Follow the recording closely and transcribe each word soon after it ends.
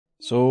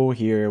So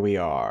here we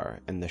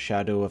are, in the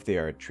shadow of the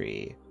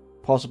Erdtree,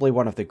 possibly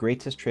one of the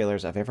greatest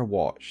trailers I've ever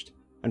watched,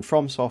 and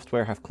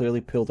FromSoftware have clearly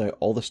pulled out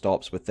all the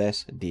stops with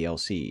this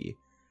DLC.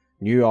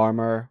 New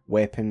armour,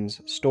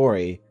 weapons,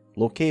 story,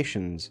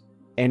 locations,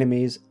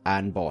 enemies,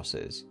 and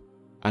bosses.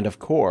 And of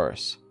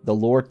course, the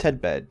lore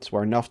tidbits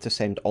were enough to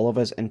send all of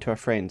us into a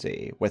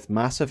frenzy, with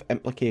massive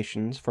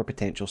implications for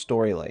potential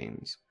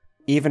storylines.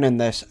 Even in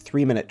this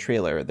 3-minute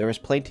trailer, there is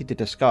plenty to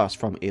discuss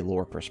from a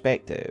lore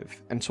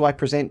perspective, and so I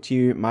present to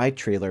you my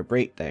trailer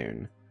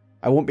breakdown.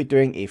 I won't be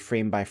doing a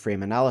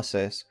frame-by-frame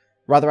analysis,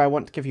 rather I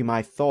want to give you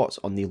my thoughts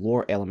on the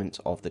lore elements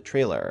of the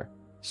trailer,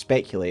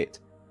 speculate,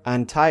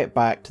 and tie it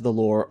back to the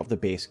lore of the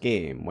base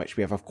game, which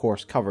we have of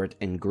course covered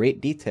in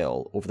great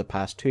detail over the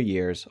past 2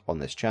 years on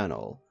this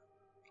channel.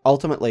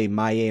 Ultimately,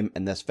 my aim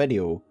in this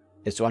video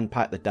is to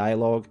unpack the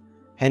dialogue,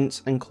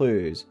 hints and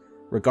clues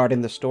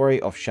regarding the story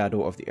of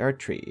Shadow of the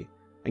Erdtree,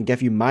 and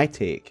give you my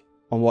take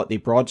on what the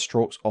broad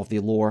strokes of the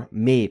lore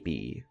may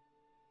be.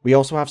 We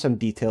also have some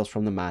details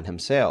from the man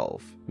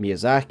himself,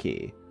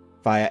 Miyazaki,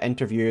 via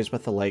interviews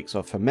with the likes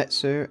of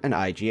Famitsu and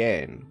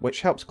IGN,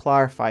 which helps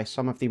clarify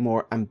some of the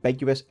more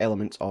ambiguous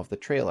elements of the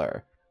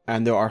trailer,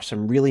 and there are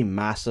some really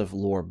massive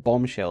lore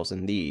bombshells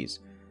in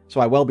these,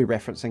 so I will be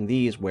referencing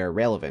these where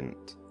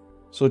relevant.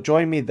 So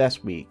join me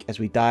this week as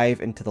we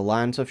dive into the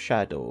lands of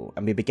Shadow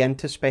and we begin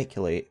to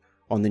speculate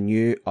on the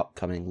new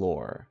upcoming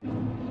lore.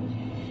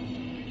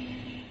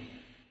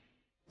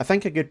 I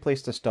think a good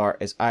place to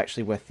start is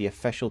actually with the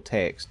official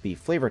text, the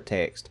flavor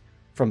text,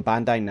 from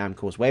Bandai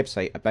Namco's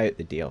website about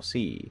the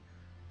DLC,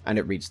 and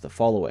it reads the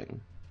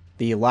following.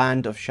 The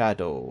Land of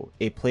Shadow,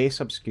 a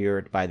place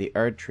obscured by the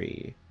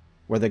Erdtree,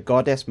 where the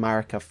goddess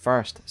Marika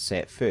first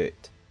set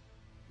foot.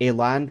 A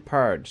land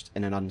purged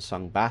in an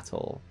unsung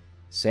battle,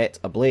 set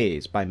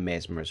ablaze by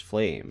Messmer's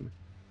flame.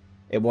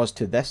 It was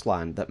to this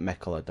land that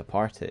Miquella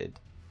departed,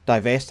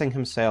 divesting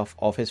himself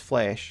of his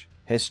flesh,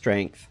 his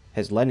strength,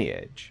 his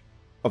lineage,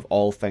 of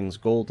all things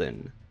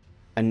golden,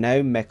 and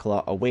now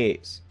Miquella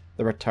awaits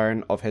the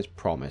return of his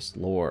promised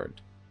lord.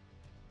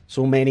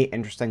 So many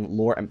interesting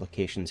lore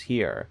implications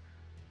here.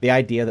 The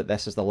idea that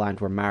this is the land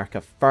where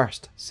Marika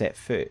first set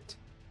foot,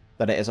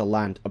 that it is a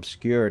land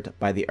obscured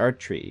by the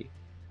Erdtree,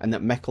 and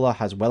that Miquella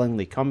has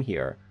willingly come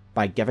here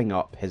by giving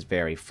up his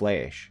very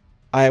flesh.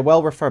 I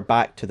will refer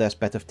back to this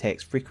bit of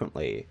text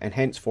frequently, and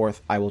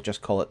henceforth I will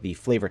just call it the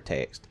flavor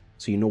text,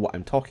 so you know what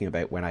I'm talking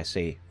about when I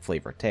say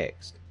flavor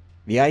text.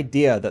 The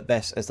idea that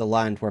this is the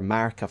land where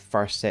Marika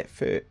first set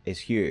foot is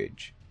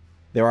huge.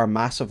 There are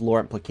massive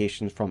lore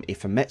implications from a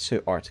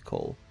Famitsu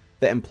article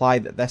that imply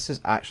that this is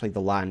actually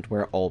the land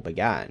where it all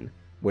began,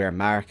 where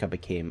Marika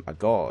became a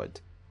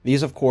god.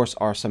 These of course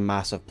are some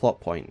massive plot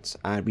points,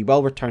 and we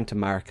will return to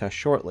Marika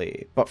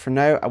shortly, but for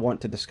now I want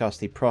to discuss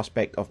the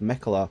prospect of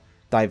Miquella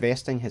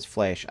divesting his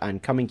flesh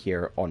and coming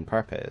here on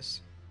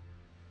purpose.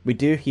 We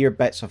do hear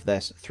bits of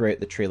this throughout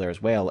the trailer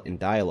as well in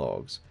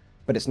dialogues,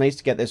 but it's nice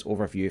to get this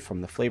overview from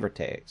the flavor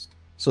text.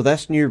 So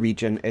this new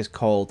region is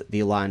called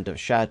the Land of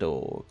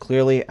Shadow,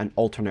 clearly an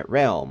alternate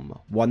realm,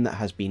 one that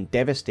has been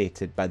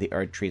devastated by the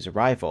Erdtree's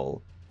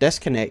arrival,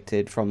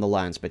 disconnected from the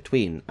lands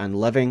between and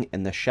living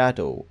in the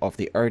shadow of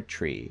the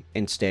Erdtree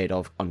instead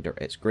of under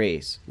its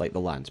grace, like the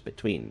lands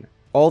between.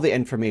 All the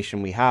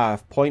information we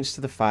have points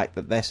to the fact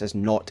that this is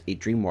not a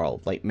dream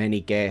world like many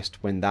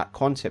guessed when that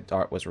concept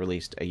art was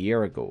released a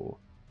year ago.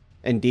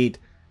 Indeed,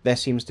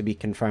 this seems to be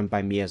confirmed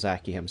by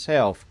Miyazaki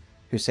himself,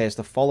 who says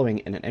the following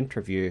in an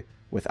interview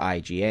with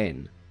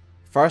IGN.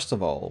 First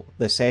of all,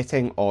 the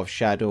setting of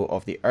Shadow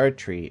of the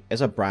Erdtree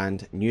is a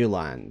brand new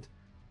land.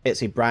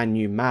 It's a brand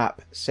new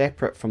map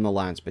separate from the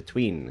lands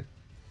between.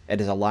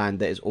 It is a land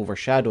that is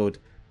overshadowed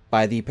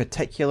by the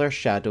particular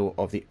Shadow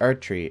of the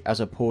Erdtree as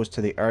opposed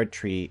to the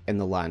Erdtree in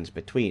the lands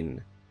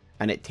between,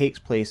 and it takes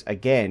place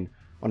again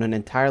on an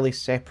entirely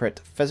separate,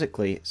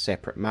 physically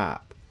separate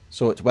map,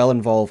 so it will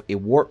involve a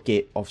warp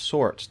gate of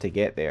sorts to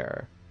get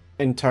there.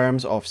 In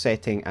terms of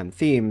setting and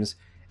themes,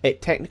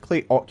 it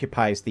technically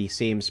occupies the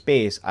same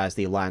space as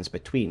the lands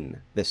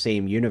between, the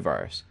same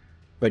universe,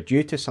 but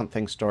due to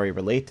something story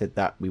related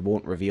that we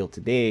won't reveal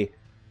today,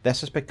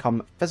 this has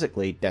become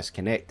physically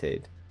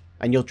disconnected,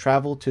 and you'll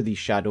travel to the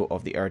Shadow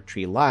of the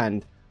Erdtree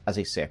land as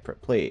a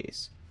separate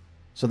place.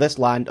 So this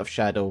Land of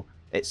Shadow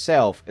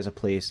itself is a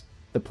place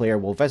the player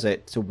will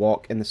visit to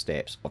walk in the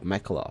steps of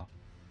Miquella.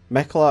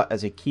 Miquella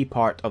is a key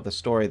part of the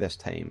story this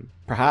time,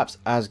 perhaps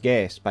as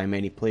guessed by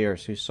many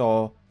players who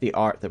saw the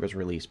art that was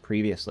released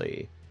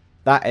previously.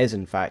 That is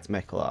in fact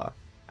Miquella,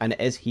 and it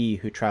is he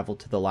who travelled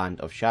to the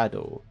Land of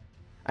Shadow,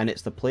 and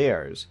it's the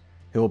players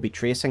who will be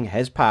tracing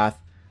his path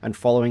and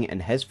following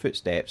in his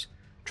footsteps,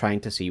 trying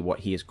to see what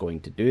he is going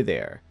to do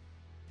there.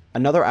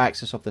 Another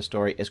axis of the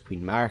story is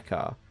Queen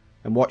Marika,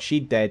 and what she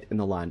did in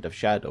the Land of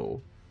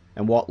Shadow,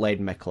 and what led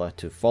Miquella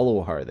to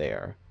follow her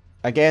there.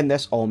 Again,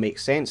 this all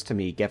makes sense to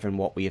me given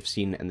what we have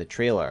seen in the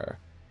trailer.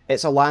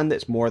 It's a land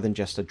that's more than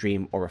just a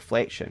dream or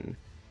reflection.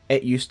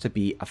 It used to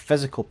be a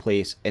physical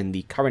place in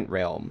the current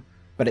realm,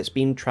 but it's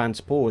been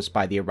transposed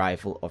by the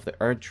arrival of the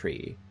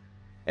Erdtree.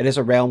 It is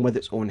a realm with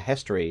its own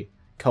history,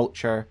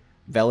 culture,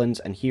 villains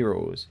and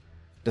heroes.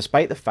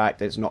 Despite the fact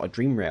that it's not a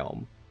dream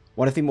realm,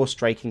 one of the most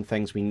striking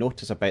things we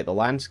notice about the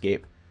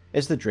landscape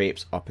is the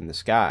drapes up in the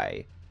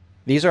sky.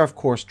 These are of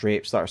course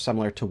drapes that are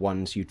similar to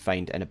ones you'd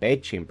find in a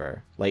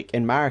bedchamber, like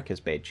in Marika's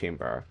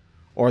bedchamber,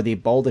 or the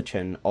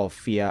baldachin of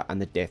Fia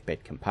and the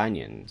Deathbed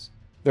Companions.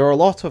 There are a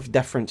lot of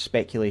different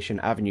speculation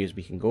avenues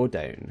we can go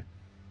down.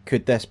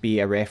 Could this be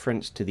a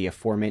reference to the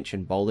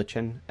aforementioned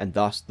baldachin, and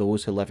thus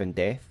those who live in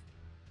death?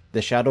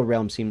 The Shadow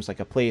Realm seems like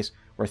a place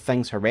where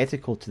things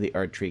heretical to the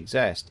Erdtree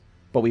exist,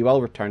 but we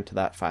will return to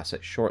that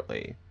facet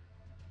shortly.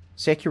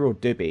 Sekiro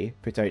Dubi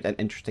put out an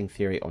interesting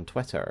theory on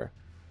Twitter.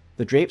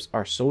 The drapes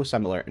are so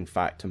similar in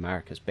fact to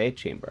Marika's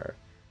bedchamber.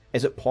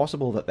 Is it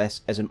possible that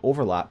this is an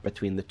overlap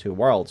between the two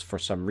worlds for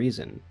some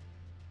reason?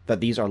 That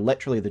these are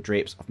literally the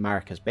drapes of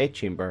Marika's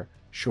bedchamber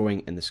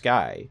showing in the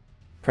sky,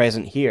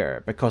 present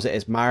here because it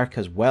is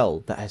Marika's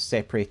will that has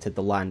separated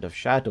the Land of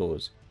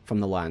Shadows from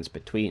the lands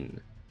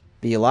between.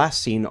 The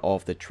last scene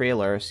of the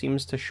trailer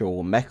seems to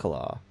show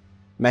Miquella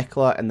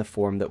in the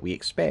form that we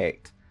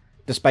expect,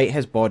 despite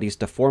his body's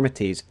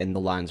deformities in the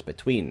lands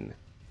between.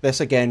 This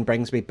again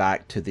brings me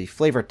back to the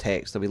flavor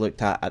text that we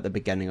looked at the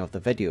beginning of the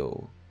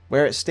video,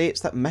 where it states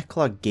that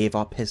Miquella gave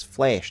up his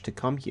flesh to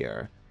come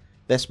here.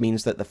 This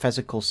means that the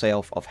physical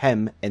self of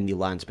him in the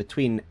lands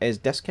between is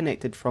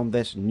disconnected from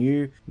this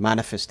new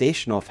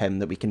manifestation of him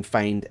that we can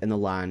find in the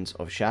lands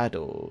of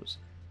shadows.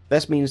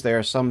 This means there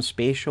is some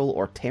spatial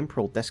or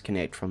temporal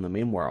disconnect from the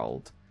main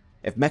world.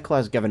 If Miquella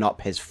has given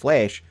up his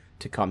flesh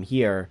to come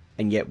here,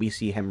 and yet we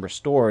see him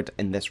restored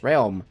in this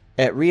realm,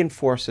 it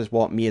reinforces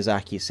what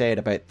Miyazaki said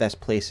about this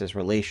place's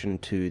relation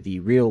to the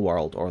real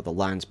world or the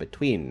lands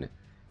between,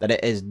 that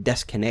it is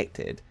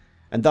disconnected,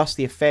 and thus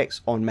the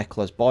effects on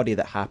Miquella's body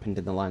that happened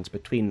in the lands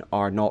between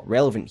are not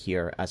relevant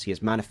here as he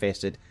is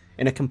manifested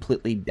in a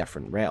completely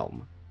different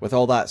realm. With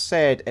all that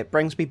said, it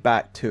brings me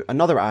back to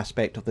another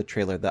aspect of the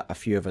trailer that a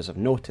few of us have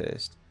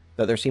noticed,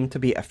 that there seem to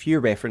be a few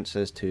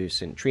references to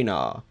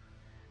Centrina.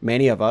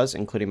 Many of us,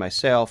 including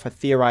myself, have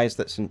theorized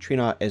that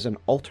Centrina is an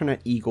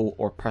alternate ego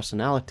or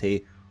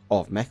personality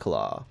of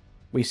Miquella.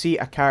 We see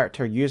a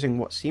character using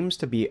what seems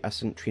to be a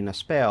Centrina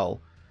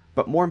spell,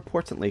 but more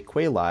importantly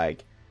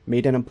Quelaag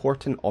made an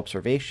important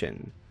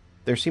observation.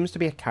 There seems to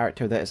be a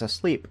character that is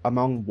asleep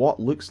among what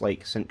looks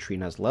like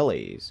Centrina's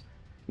lilies.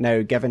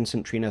 Now, given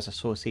Centrina's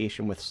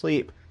association with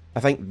sleep,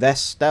 I think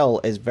this still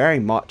is very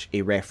much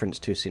a reference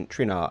to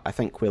Centrina. I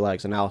think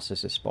Quelaag's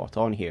analysis is spot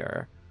on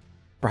here.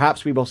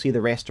 Perhaps we will see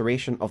the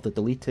restoration of the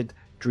deleted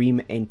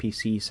Dream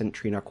NPC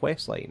Centrina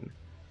questline.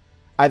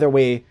 Either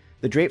way,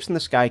 the drapes in the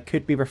sky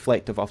could be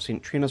reflective of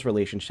Centrina's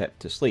relationship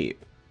to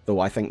sleep, though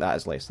I think that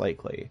is less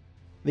likely.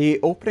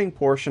 The opening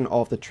portion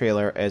of the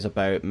trailer is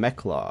about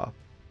Miquella.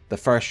 The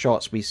first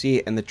shots we see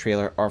in the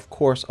trailer are of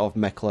course of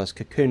Miquella's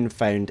cocoon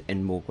found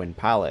in Mohgwyn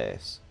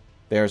Palace.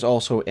 There's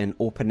also an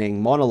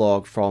opening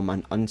monologue from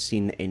an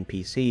unseen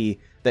NPC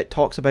that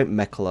talks about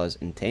Miquella's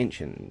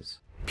intentions.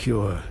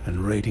 Pure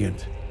and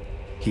radiant,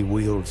 he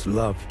wields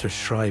love to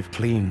shrive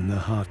clean the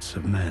hearts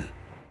of men.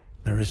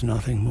 There is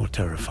nothing more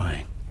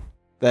terrifying.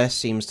 This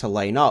seems to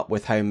line up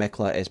with how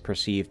Miquella is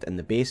perceived in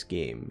the base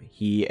game.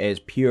 He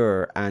is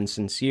pure and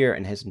sincere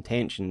in his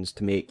intentions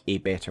to make a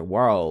better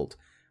world,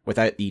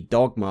 without the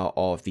dogma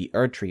of the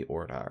Erdtree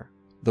order.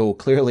 Though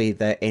clearly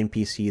the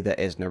NPC that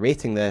is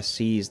narrating this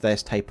sees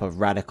this type of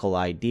radical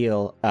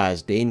ideal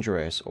as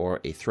dangerous or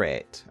a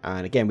threat,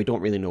 and again we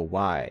don't really know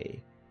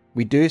why.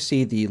 We do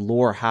see the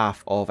lower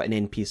half of an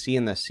NPC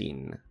in this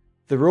scene.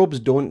 The robes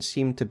don't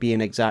seem to be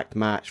an exact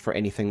match for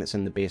anything that's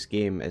in the base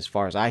game as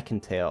far as I can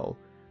tell,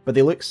 but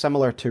they look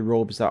similar to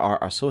robes that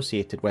are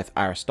associated with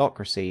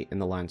aristocracy in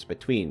the lands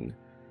between,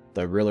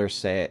 the ruler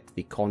set,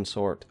 the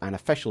consort, and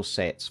official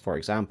sets for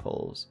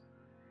examples.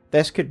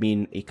 This could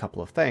mean a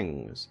couple of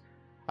things.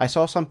 I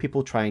saw some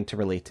people trying to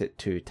relate it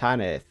to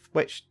Tanith,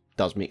 which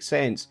does make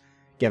sense,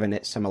 given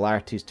its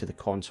similarities to the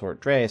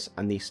consort dress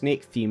and the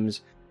snake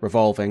themes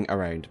revolving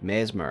around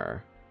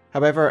Messmer.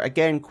 However,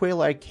 again,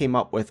 Quelaag came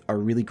up with a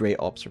really great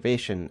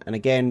observation, and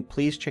again,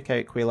 please check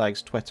out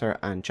Quelaag's Twitter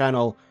and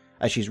channel,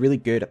 as she's really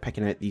good at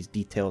picking out these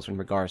details in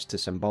regards to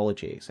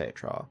symbology,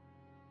 etc.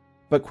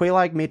 But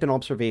Quelaag made an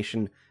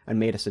observation and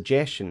made a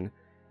suggestion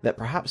that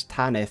perhaps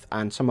Tanith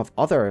and some of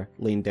other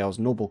Leyndell's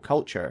noble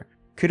culture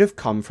could have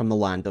come from the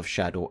Land of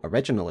Shadow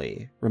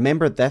originally.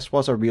 Remember, this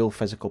was a real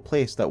physical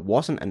place that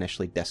wasn't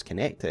initially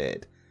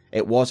disconnected.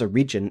 It was a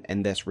region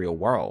in this real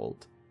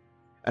world.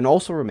 And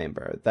also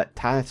remember that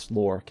Tanith's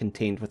lore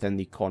contained within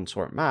the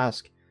consort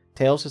mask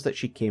tells us that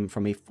she came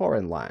from a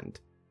foreign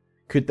land.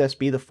 Could this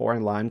be the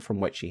foreign land from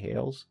which she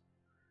hails?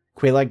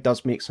 Quelaag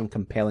does make some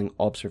compelling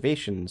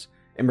observations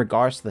in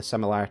regards to the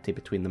similarity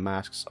between the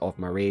masks of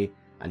Marae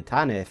and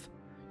Tanith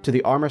to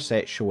the armor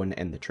set shown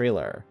in the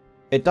trailer.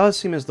 It does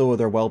seem as though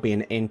there will be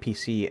an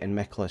NPC in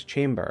Miquella's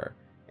chamber,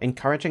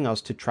 encouraging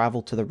us to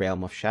travel to the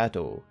realm of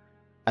Shadow,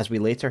 as we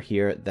later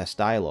hear this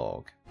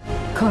dialogue.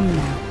 Come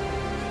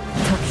now,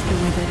 touch the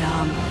withered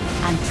arm,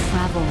 and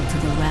travel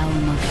to the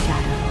realm of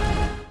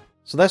Shadow.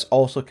 So this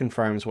also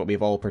confirms what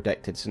we've all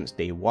predicted since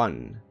day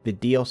one: the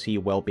DLC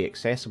will be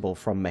accessible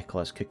from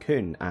Miquella's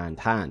cocoon and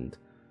hand,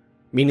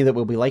 meaning that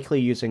we'll be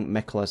likely using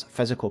Miquella's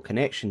physical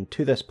connection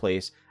to this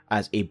place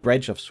as a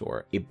bridge of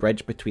sort, a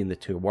bridge between the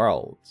two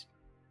worlds.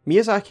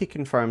 Miyazaki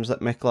confirms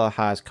that Miquella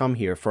has come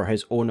here for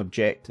his own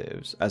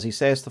objectives, as he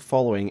says the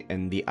following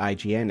in the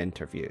IGN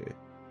interview.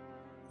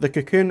 The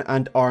cocoon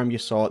and arm you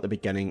saw at the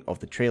beginning of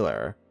the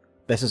trailer,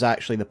 this is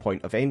actually the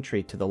point of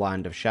entry to the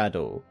Land of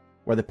Shadow,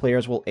 where the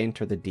players will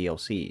enter the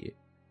DLC.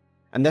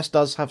 And this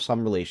does have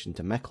some relation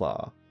to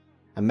Miquella,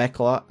 and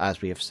Miquella,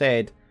 as we have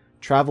said,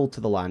 travelled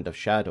to the Land of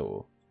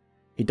Shadow.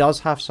 He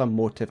does have some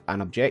motive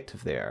and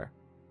objective there,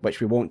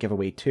 which we won't give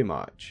away too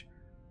much,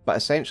 but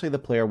essentially the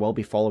player will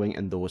be following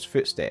in those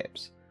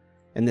footsteps,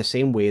 in the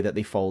same way that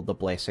they followed the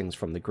blessings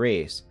from the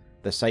Grace,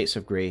 the sites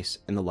of grace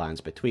in the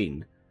lands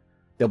between.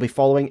 They'll be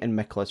following in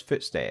Miquella's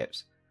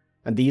footsteps,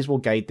 and these will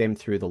guide them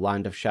through the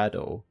Land of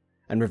Shadow,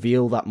 and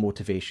reveal that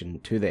motivation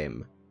to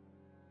them.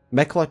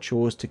 Miquella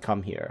chose to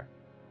come here,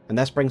 and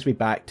this brings me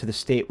back to the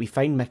state we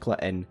find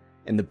Miquella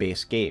in the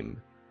base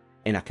game,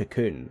 in a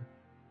cocoon.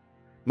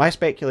 My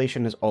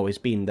speculation has always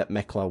been that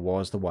Miquella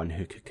was the one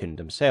who cocooned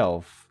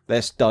himself.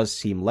 This does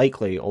seem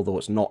likely, although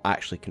it's not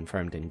actually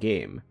confirmed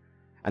in-game,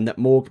 and that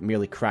Mohg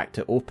merely cracked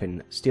it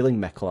open, stealing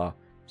Miquella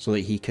so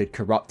that he could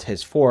corrupt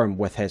his form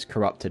with his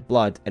corrupted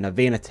blood in a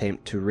vain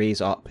attempt to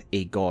raise up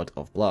a god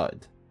of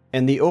blood.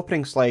 In the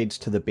opening slides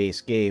to the base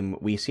game,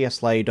 we see a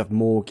slide of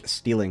Mohg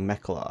stealing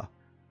Miquella.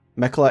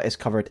 Miquella is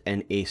covered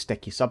in a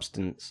sticky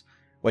substance,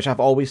 which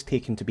I've always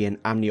taken to be an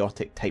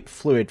amniotic type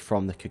fluid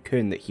from the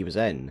cocoon that he was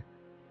in.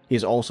 He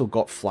has also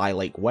got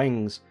fly-like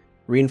wings,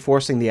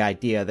 reinforcing the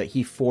idea that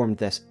he formed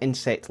this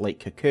insect-like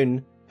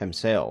cocoon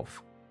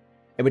himself.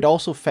 It would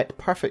also fit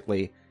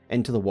perfectly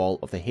into the wall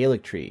of the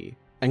Erdtree,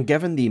 and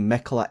given the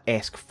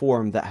Miquella-esque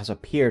form that has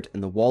appeared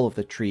in the wall of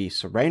the tree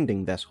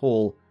surrounding this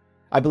hole,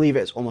 I believe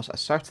it's almost a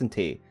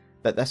certainty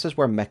that this is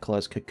where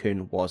Miquella's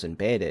cocoon was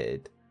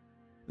embedded.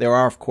 There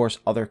are of course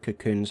other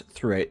cocoons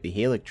throughout the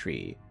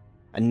Erdtree,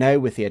 and now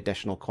with the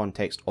additional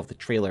context of the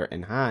trailer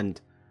in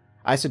hand,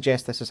 I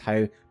suggest this is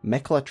how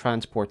Miquella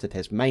transported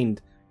his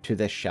mind to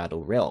this shadow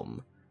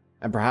realm,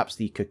 and perhaps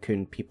the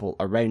cocoon people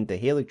around the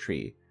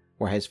Erdtree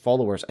were his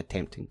followers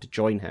attempting to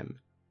join him.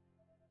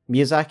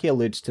 Miyazaki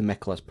alludes to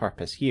Miquella's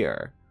purpose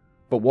here,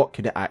 but what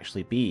could it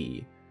actually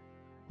be?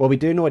 Well, we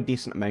do know a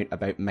decent amount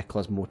about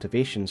Miquella's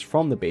motivations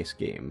from the base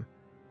game.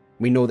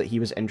 We know that he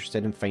was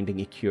interested in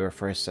finding a cure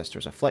for his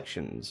sister's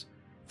afflictions,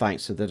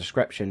 thanks to the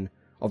description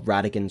of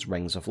Radagon's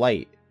Rings of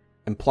Light,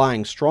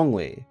 implying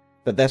strongly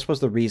that this was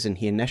the reason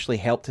he initially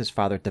helped his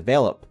father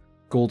develop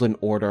Golden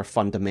Order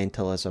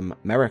fundamentalism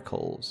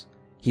miracles.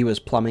 He was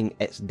plumbing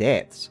its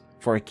depths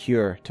for a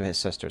cure to his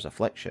sister's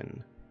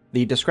affliction.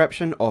 The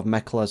description of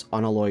Miquella's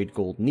unalloyed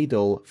gold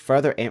needle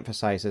further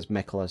emphasises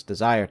Miquella's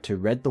desire to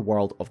rid the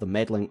world of the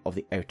meddling of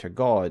the outer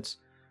gods,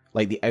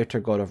 like the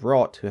outer god of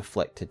rot who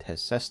afflicted his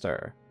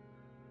sister.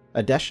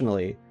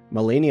 Additionally,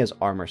 Malenia's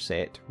armour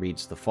set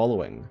reads the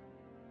following: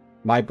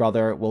 "My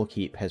brother will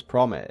keep his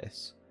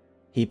promise.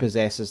 He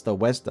possesses the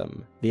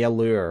wisdom, the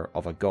allure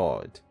of a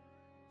god.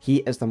 He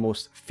is the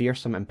most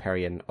fearsome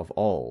Empyrean of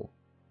all."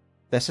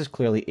 This is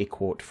clearly a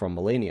quote from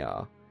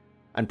Malenia,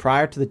 and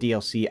prior to the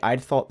DLC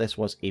I'd thought this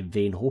was a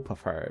vain hope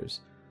of hers,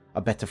 a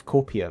bit of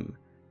copium,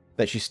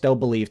 that she still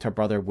believed her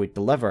brother would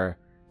deliver,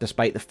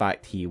 despite the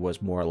fact he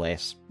was more or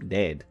less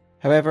dead.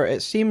 However,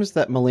 it seems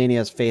that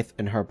Malenia's faith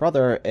in her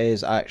brother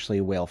is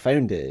actually well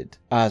founded,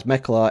 as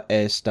Miquella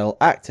is still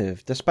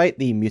active despite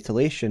the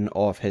mutilation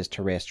of his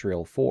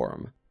terrestrial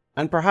form.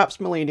 And perhaps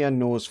Malenia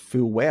knows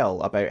full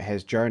well about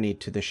his journey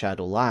to the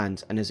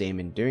Shadowlands and his aim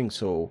in doing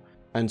so,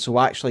 and so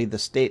actually the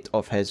state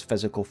of his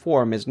physical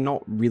form is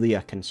not really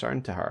a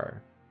concern to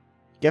her.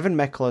 Given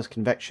Miquella's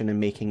conviction in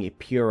making a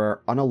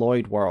purer,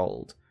 unalloyed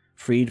world,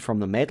 freed from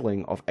the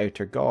meddling of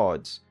outer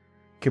gods,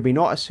 could we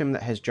not assume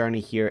that his journey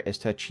here is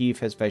to achieve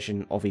his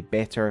vision of a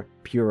better,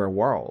 purer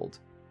world?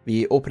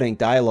 The opening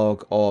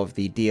dialogue of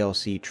the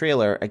DLC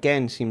trailer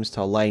again seems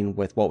to align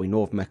with what we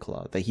know of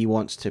Miquella, that he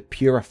wants to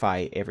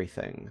purify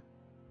everything.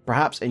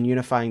 Perhaps in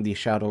unifying the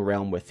Shadow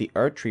Realm with the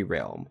Erdtree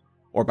realm,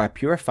 or by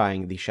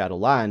purifying the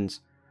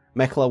Shadowlands,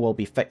 Miquella will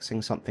be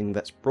fixing something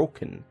that's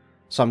broken,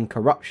 some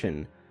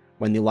corruption,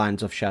 when the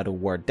Lands of Shadow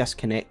were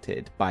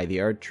disconnected by the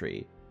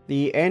Erdtree.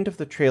 The end of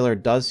the trailer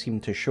does seem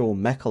to show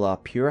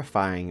Miquella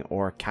purifying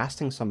or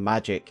casting some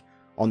magic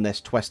on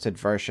this twisted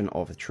version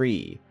of the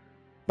tree,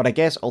 but I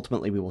guess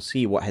ultimately we will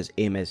see what his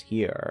aim is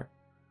here.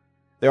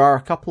 There are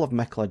a couple of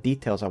Miquella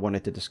details I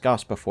wanted to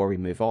discuss before we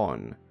move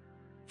on.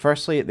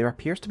 Firstly, there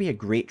appears to be a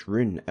great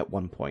rune at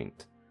one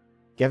point.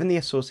 Given the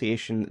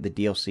association the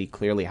DLC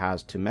clearly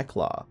has to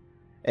Miquella,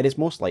 it is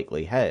most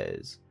likely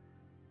his.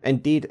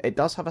 Indeed, it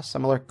does have a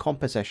similar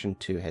composition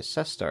to his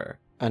sister,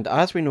 and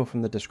as we know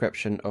from the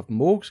description of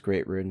Mohg's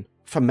Great Rune,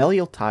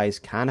 familial ties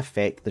can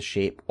affect the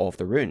shape of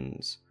the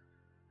runes.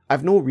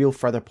 I've no real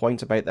further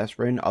points about this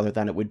rune other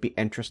than it would be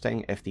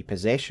interesting if the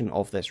possession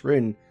of this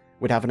rune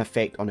would have an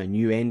effect on a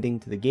new ending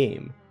to the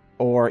game,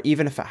 or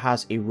even if it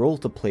has a role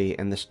to play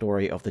in the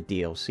story of the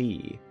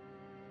DLC.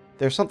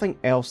 There's something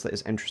else that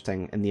is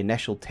interesting in the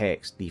initial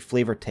text, the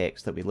flavor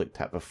text that we looked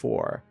at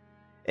before.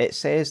 It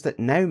says that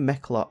now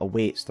Miquella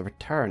awaits the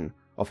return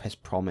of his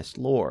promised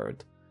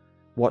lord.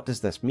 What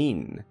does this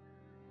mean?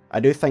 I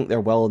do think there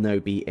will now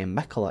be a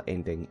Miquella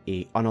ending,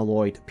 a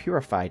unalloyed,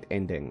 purified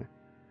ending.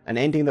 An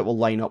ending that will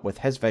line up with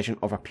his vision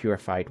of a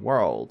purified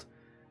world,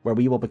 where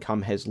we will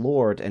become his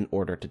lord in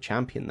order to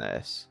champion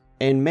this.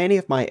 In many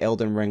of my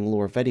Elden Ring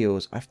lore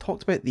videos, I've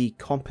talked about the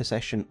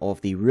composition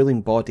of the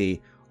ruling body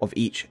of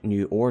each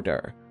new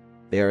order.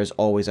 There is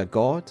always a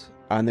god,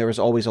 and there is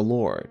always a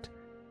lord.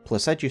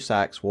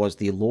 Placidusax was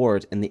the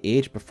lord in the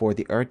age before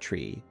the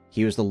Erdtree.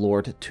 He was the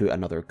lord to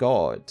another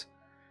god.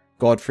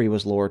 Godfrey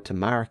was lord to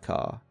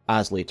Marika,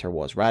 as later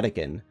was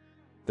Radagon.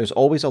 There's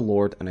always a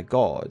lord and a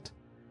god.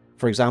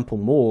 For example,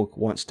 Mohg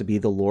wants to be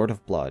the Lord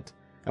of Blood,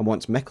 and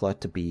wants Miquella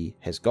to be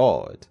his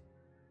god.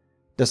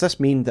 Does this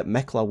mean that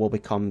Miquella will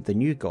become the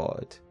new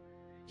god?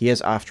 He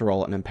is after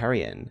all an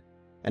Empyrean,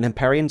 and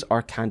Empyreans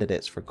are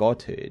candidates for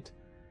godhood.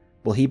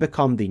 Will he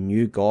become the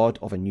new god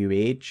of a new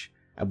age,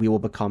 and we will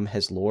become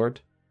his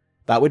lord?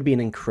 That would be an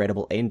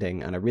incredible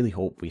ending, and I really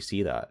hope we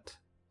see that.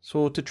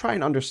 So to try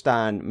and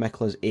understand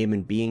Miquella's aim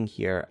in being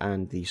here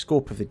and the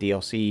scope of the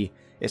DLC,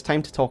 it's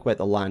time to talk about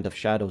the Land of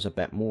Shadows a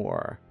bit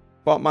more.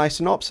 But my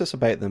synopsis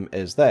about them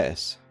is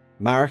this.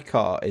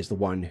 Marika is the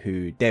one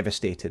who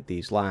devastated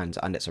these lands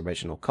and its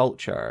original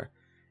culture.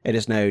 It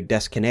is now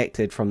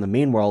disconnected from the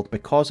main world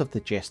because of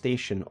the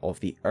gestation of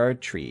the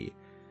Erdtree,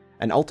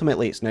 and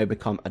ultimately it's now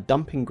become a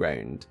dumping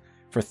ground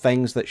for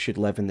things that should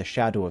live in the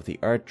shadow of the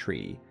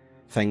Erdtree,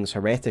 things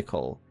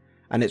heretical,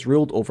 and it's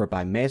ruled over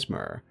by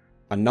Messmer,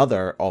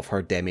 another of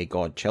her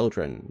demigod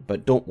children,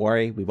 but don't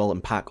worry, we will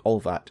unpack all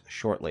that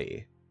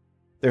shortly.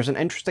 There's an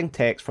interesting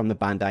text from the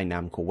Bandai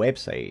Namco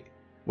website,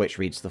 which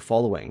reads the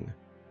following.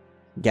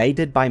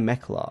 Guided by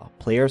Miquella,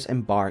 players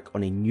embark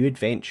on a new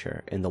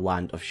adventure in the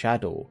Land of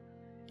Shadow,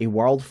 a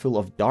world full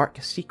of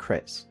dark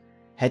secrets,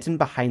 hidden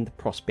behind the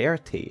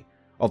prosperity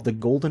of the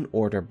Golden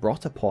Order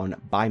brought upon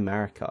by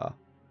Marika.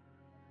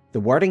 The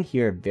wording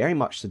here very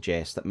much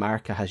suggests that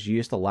Marika has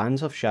used the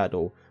Lands of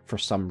Shadow for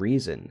some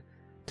reason,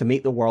 to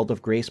make the world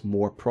of Grace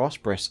more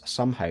prosperous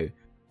somehow,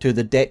 to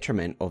the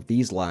detriment of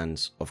these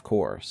lands, of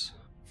course.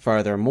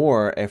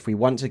 Furthermore, if we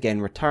once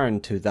again return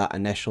to that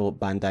initial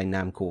Bandai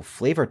Namco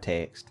flavor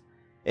text,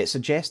 it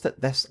suggests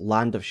that this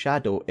Land of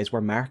Shadow is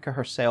where Marika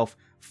herself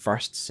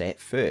first set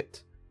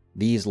foot.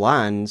 These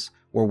lands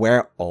were where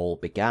it all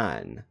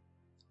began.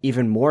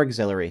 Even more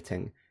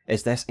exhilarating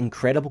is this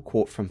incredible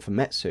quote from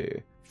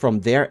Famitsu, from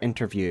their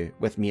interview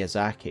with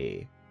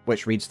Miyazaki,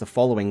 which reads the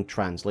following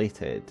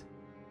translated.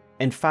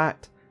 In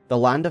fact, the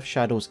Land of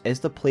Shadows is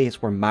the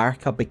place where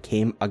Marika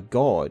became a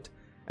god,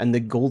 and the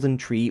Golden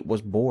Tree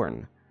was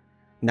born.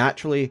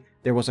 Naturally,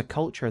 there was a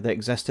culture that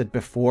existed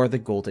before the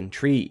Golden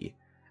Tree,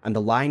 and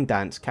the line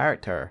dance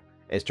character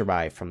is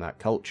derived from that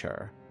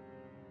culture.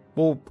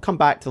 We'll come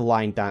back to the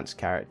line dance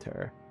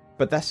character,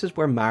 but this is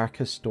where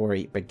Marika's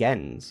story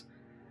begins,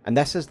 and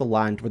this is the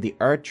land where the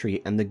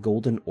Erdtree and the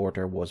Golden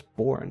Order was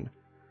born.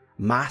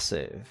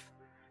 Massive.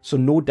 So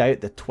no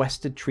doubt the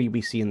twisted tree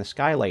we see in the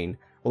skyline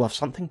will have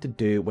something to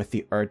do with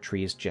the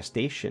Erdtree's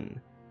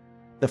gestation.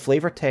 The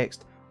flavor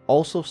text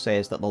also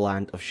says that the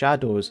Land of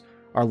Shadows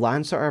are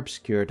lands that are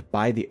obscured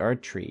by the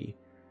Erdtree,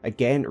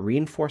 again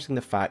reinforcing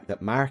the fact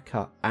that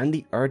Marika and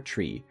the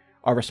Erdtree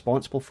are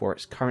responsible for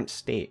its current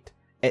state,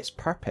 its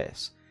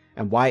purpose,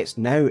 and why it's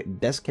now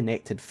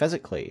disconnected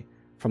physically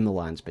from the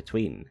lands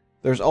between.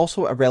 There's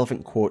also a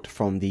relevant quote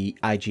from the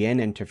IGN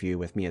interview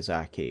with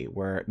Miyazaki,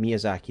 where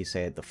Miyazaki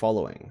said the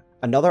following.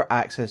 Another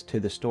axis to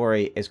the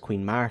story is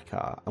Queen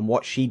Marika and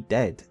what she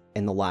did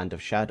in the Land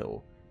of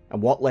Shadow,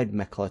 and what led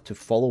Miquella to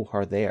follow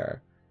her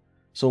there.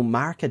 So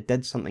Marika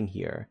did something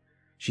here.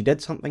 She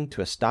did something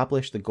to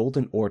establish the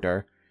Golden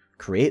Order,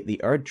 create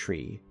the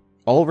Erdtree,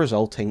 all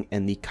resulting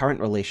in the current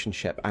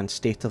relationship and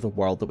state of the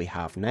world that we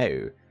have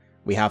now.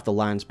 We have the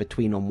lands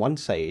between on one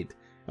side,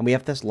 and we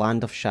have this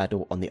Land of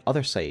Shadow on the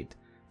other side,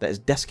 that is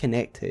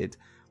disconnected,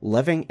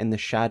 living in the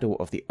shadow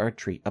of the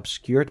Erdtree,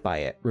 obscured by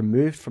it,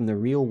 removed from the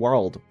real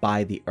world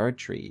by the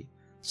Erdtree.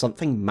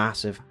 Something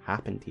massive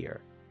happened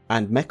here.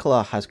 And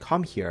Miquella has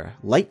come here,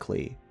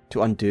 likely,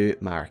 to undo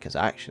Marika's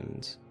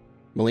actions.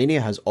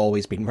 Malenia has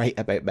always been right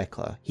about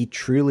Miquella. He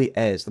truly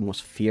is the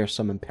most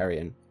fearsome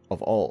Empyrean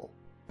of all.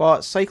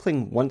 But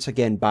cycling once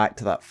again back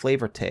to that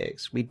flavor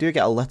text, we do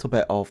get a little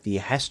bit of the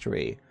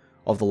history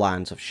of the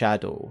Lands of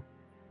Shadow.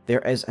 There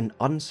is an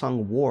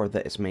unsung war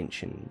that is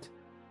mentioned.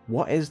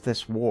 What is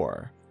this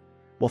war?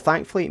 Well,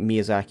 thankfully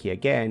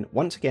Miyazaki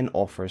once again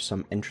offers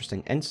some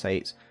interesting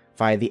insights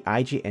via the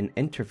IGN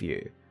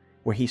interview,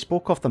 where he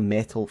spoke of the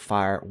metal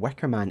fire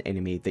Wickerman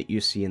enemy that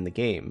you see in the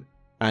game,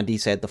 and he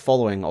said the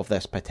following of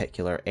this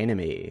particular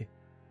enemy.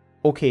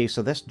 Okay,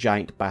 so this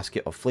giant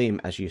basket of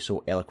flame, as you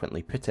so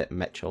eloquently put it,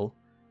 Mitchell,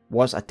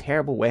 was a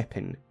terrible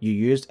weapon you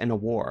used in a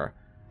war,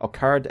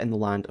 occurred in the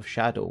Land of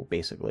Shadow,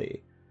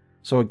 basically.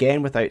 So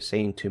again, without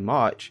saying too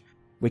much,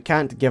 We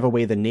can't give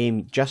away the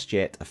name just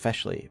yet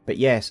officially, but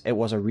yes, it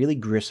was a really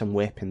gruesome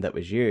weapon that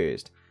was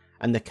used,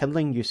 and the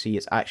kindling you see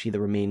is actually the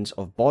remains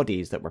of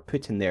bodies that were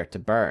put in there to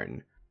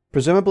burn.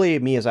 Presumably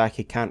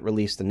Miyazaki can't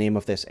release the name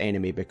of this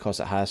enemy because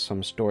it has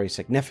some story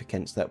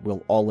significance that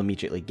we'll all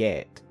immediately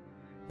get.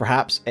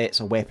 Perhaps it's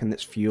a weapon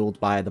that's fueled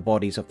by the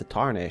bodies of the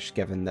Tarnished,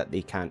 given that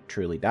they can't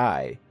truly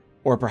die.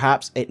 Or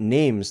perhaps it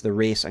names the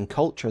race and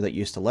culture that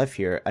used to live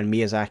here, and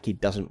Miyazaki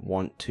doesn't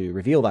want to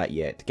reveal that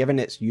yet. Given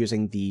it's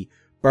using the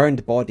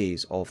burned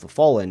bodies of the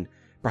fallen,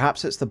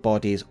 perhaps it's the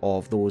bodies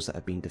of those that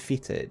have been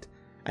defeated,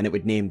 and it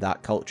would name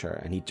that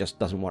culture, and he just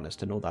doesn't want us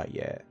to know that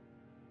yet.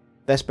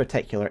 This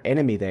particular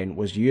enemy then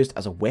was used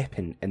as a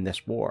weapon in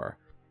this war.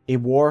 A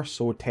war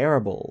so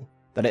terrible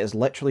that it is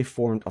literally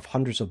formed of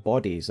hundreds of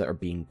bodies that are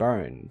being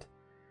burned.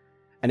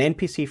 An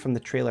NPC from the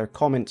trailer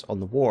comments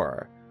on the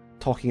war,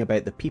 talking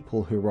about the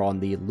people who were on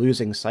the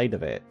losing side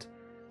of it,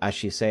 as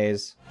she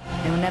says,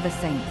 "They were never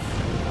saints.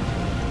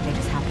 They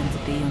just happened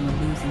to be on the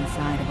losing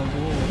side of a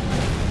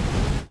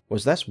war."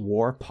 Was this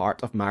war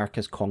part of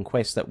Marika's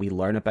conquest that we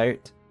learn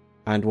about,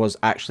 and was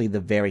actually the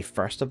very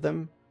first of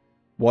them?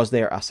 Was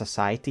there a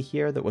society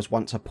here that was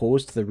once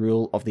opposed to the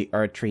rule of the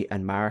Erdtree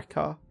and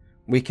Marika?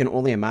 We can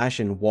only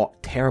imagine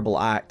what terrible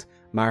act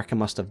Marika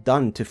must have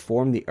done to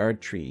form the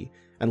Erdtree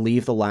and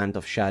leave the land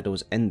of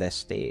shadows in this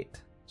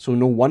state. So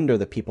no wonder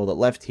the people that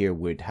lived here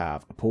would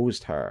have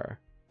opposed her.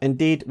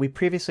 Indeed, we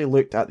previously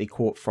looked at the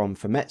quote from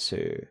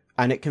Famitsu,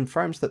 and it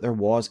confirms that there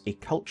was a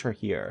culture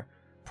here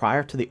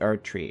prior to the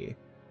Erdtree,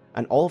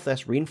 and all of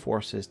this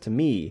reinforces to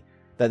me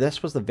that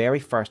this was the very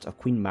first of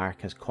Queen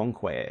Marika's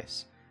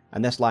conquests,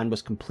 and this land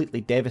was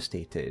completely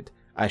devastated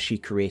as she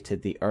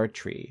created the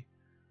Erdtree.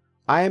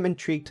 I am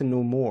intrigued to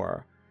know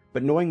more,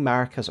 but knowing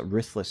Marika's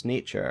ruthless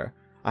nature,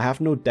 I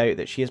have no doubt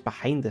that she is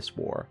behind this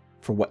war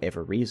for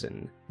whatever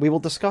reason. We will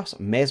discuss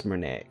Messmer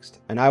next,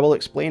 and I will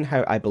explain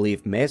how I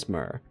believe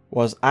Messmer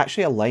was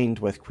actually aligned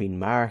with Queen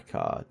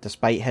Marika,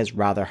 despite his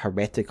rather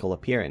heretical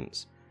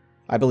appearance.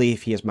 I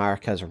believe he is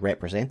Marika's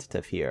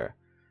representative here,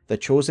 the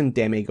chosen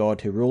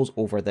demigod who rules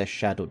over this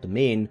shadow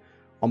domain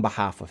on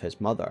behalf of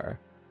his mother,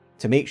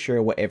 to make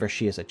sure whatever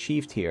she has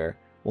achieved here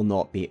will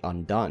not be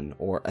undone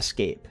or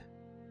escape.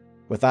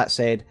 With that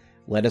said,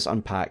 let us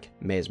unpack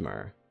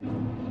Messmer.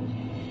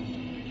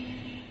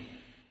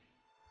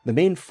 The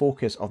main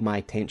focus of my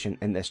attention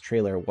in this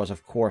trailer was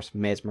of course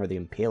Messmer the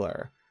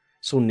Impaler,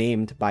 so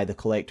named by the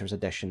collector's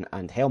edition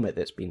and helmet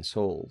that's been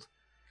sold.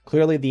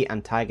 Clearly the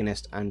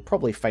antagonist and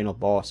probably final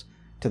boss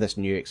to this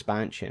new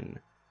expansion.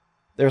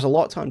 There's a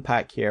lot to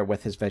unpack here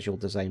with his visual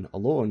design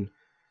alone,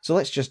 so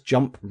let's just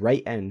jump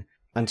right in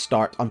and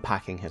start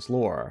unpacking his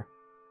lore.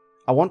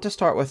 I want to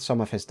start with some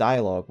of his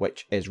dialogue,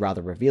 which is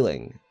rather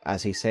revealing,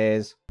 as he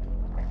says,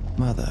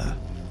 Mother,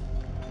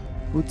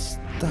 wouldst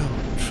thou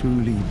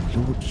truly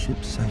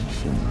lordship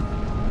sanction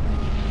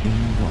in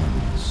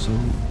one so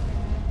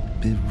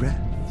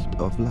bereft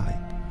of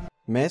light?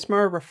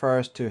 Messmer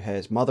refers to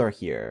his mother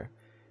here,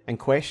 and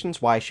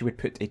questions why she would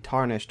put a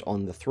Tarnished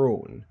on the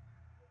throne.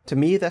 To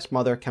me, this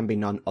mother can be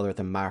none other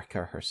than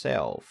Marika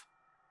herself.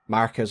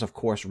 Marika is of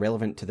course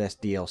relevant to this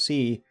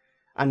DLC,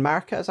 and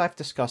Marika, as I've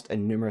discussed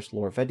in numerous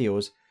lore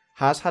videos,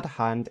 has had a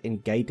hand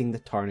in guiding the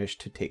Tarnished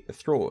to take the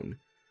throne,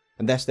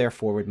 and this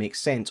therefore would make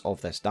sense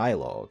of this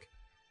dialogue.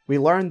 We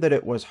learn that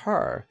it was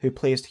her who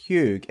placed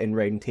Hugh in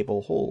Round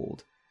Table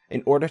Hold,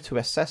 in order to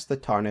assist the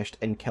Tarnished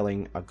in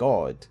killing a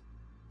god,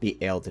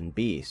 the Elden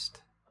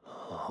Beast.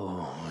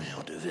 Oh,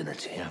 your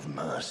divinity, have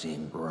mercy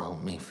and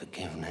grant me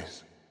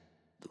forgiveness.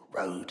 The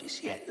road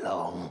is yet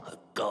long, a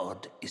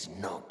god is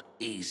not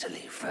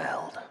easily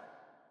felled.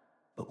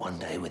 But one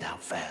day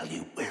without fail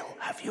you will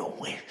have your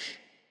wish.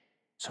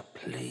 So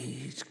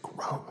please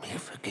grant me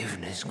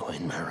forgiveness,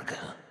 Queen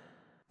Marika.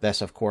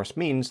 This of course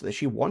means that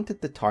she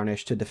wanted the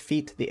Tarnished to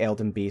defeat the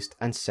Elden Beast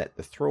and sit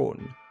the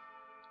throne.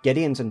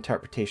 Gideon's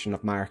interpretation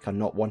of Marika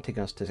not wanting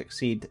us to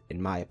succeed,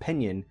 in my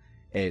opinion,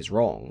 is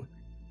wrong,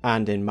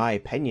 and in my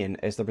opinion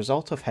is the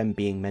result of him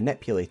being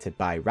manipulated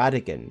by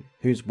Radagon,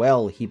 whose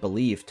will he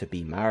believed to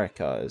be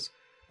Marika's,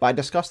 but I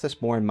discussed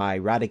this more in my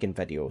Radagon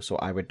video, so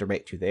I would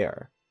direct you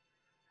there.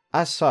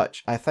 As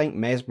such, I think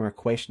Messmer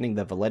questioning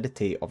the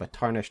validity of a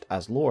Tarnished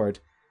as Lord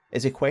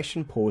is a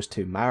question posed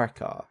to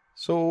Marika.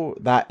 So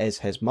that is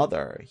his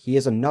mother. He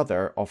is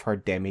another of her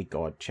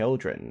demigod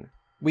children.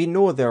 We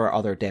know there are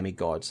other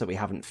demigods that we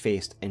haven't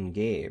faced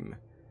in-game.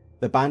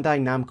 The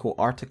Bandai Namco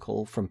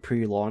article from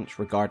pre-launch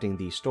regarding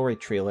the story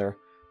trailer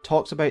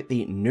talks about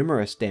the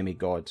numerous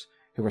demigods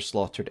who were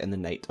slaughtered in the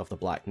Night of the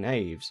Black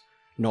Knives,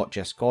 not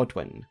just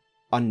Godwyn,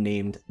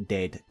 unnamed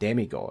dead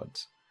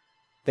demigods.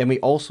 Then we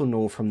also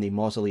know from the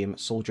Mausoleum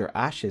Soldier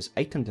Ashes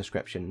item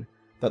description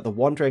that the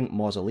Wandering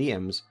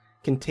Mausoleums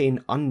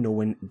contain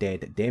unknown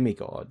dead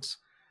demigods,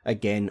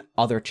 again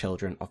other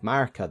children of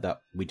Marika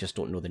that we just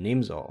don't know the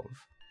names of.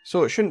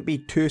 So it shouldn't be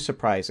too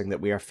surprising that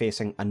we are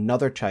facing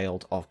another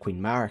child of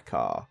Queen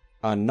Marika,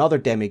 another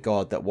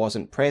demigod that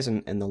wasn't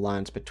present in the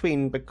lands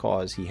between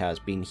because he has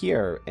been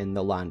here in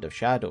the Land of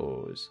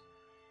Shadows.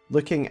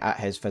 Looking at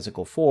his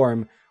physical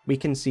form, we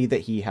can see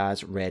that he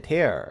has red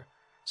hair,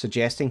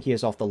 suggesting he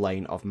is of the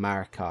line of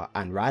Marika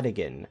and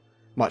Radagon,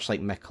 much like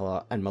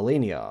Miquella and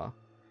Malenia.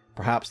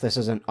 Perhaps this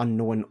is an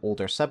unknown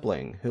older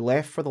sibling who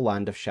left for the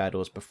Land of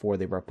Shadows before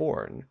they were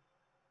born.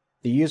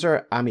 The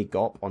user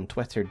Amigop on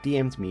Twitter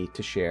DM'd me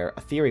to share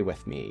a theory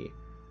with me,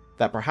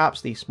 that perhaps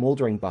the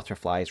smouldering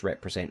butterflies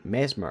represent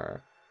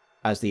Messmer,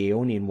 as the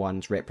Aeonian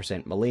ones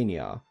represent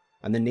Malenia,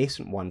 and the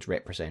nascent ones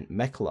represent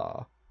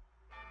Miquella.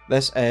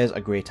 This is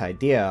a great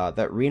idea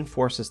that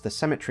reinforces the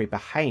symmetry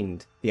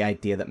behind the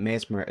idea that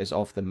Messmer is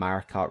of the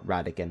Marika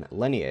Radagon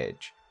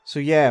lineage. So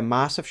yeah,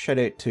 massive shout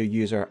out to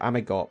user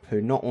Amigop, who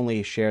not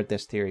only shared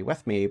this theory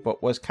with me,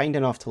 but was kind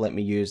enough to let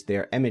me use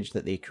their image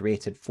that they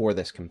created for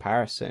this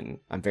comparison.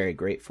 I'm very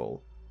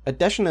grateful.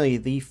 Additionally,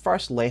 the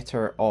first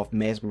letter of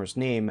Messmer's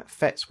name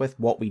fits with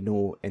what we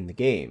know in the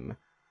game.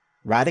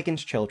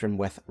 Radagon's children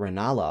with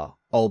Rennala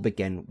all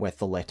begin with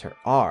the letter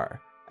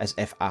R, as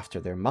if after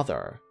their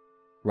mother,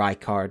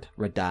 Rykard,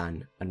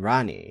 Radahn, and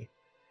Ranni,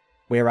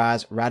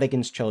 whereas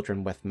Radagon's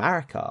children with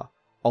Marika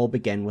all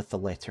begin with the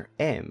letter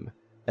M,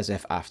 as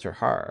if after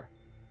her,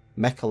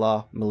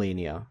 Miquella,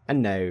 Malenia,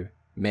 and now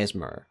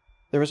Messmer.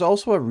 There was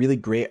also a really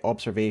great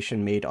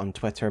observation made on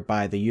Twitter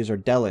by the user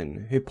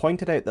Dylan, who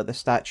pointed out that the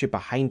statue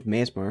behind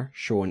Messmer,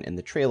 shown in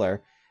the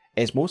trailer,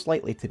 is most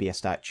likely to be a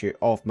statue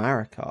of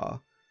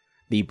Marika.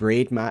 The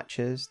braid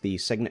matches, the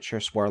signature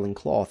swirling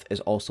cloth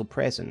is also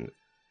present.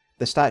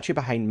 The statue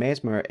behind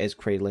Messmer is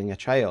cradling a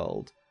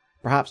child,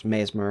 perhaps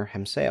Messmer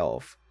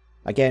himself.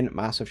 Again,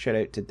 massive shout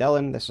out to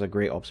Dylan, this is a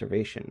great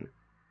observation.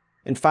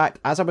 In fact,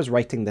 as I was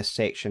writing this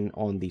section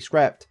on the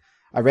script,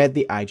 I read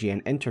the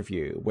IGN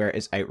interview where it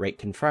is outright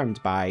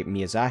confirmed by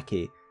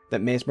Miyazaki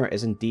that Messmer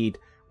is indeed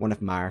one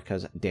of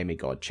Marika's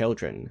demigod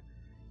children.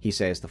 He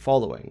says the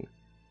following: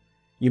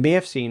 "You may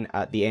have seen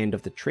at the end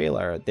of the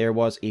trailer there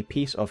was a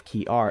piece of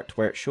key art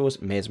where it shows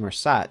Messmer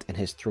sat in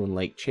his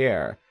throne-like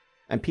chair,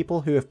 and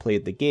people who have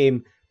played the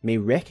game may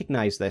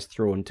recognise this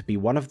throne to be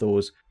one of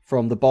those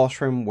from the boss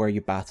room where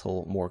you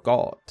battle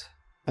Morgott.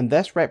 And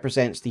this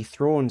represents the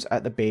thrones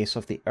at the base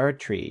of the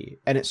Erdtree,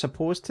 and it's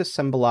supposed to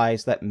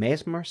symbolise that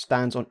Messmer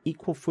stands on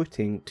equal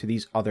footing to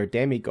these other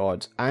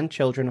demigods and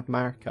children of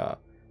Marika,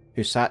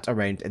 who sat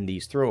around in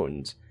these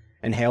thrones,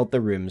 and held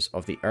the rooms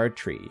of the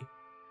Erdtree.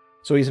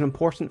 So he's an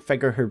important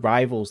figure who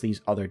rivals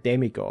these other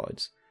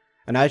demigods,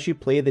 and as you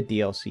play the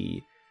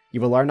DLC,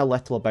 you will learn a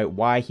little about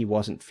why he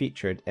wasn't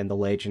featured in the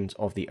Legends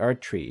of the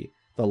Erdtree,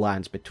 the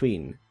Lands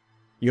Between.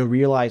 You'll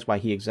realise why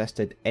he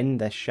existed in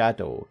this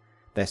shadow,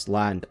 this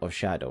land of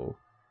shadow.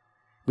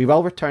 We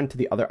will return to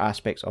the other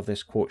aspects of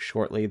this quote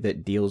shortly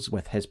that deals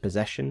with his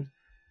position,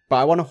 but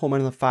I want to home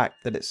in on the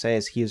fact that it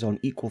says he is on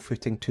equal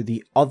footing to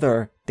the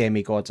other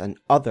demigods and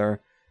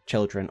other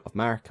children of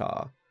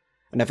Marika.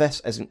 And if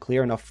this isn't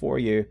clear enough for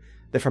you,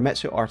 the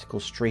Famitsu article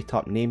straight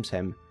up names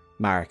him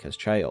Marika's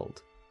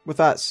child. With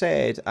that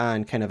said,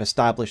 and kind of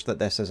established that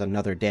this is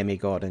another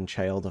demigod and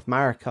child of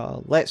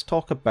Marika, let's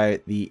talk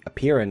about the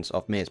appearance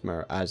of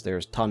Messmer, as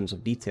there's tons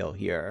of detail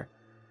here.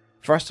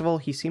 First of all,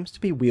 he seems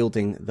to be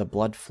wielding the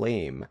blood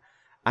flame,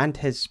 and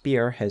his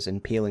spear, his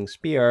impaling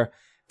spear,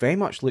 very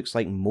much looks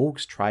like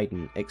Mohg's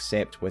trident,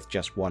 except with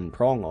just one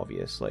prong,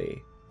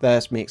 obviously.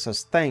 This makes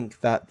us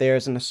think that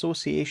there's an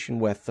association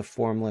with the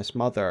Formless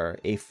Mother,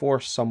 a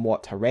force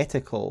somewhat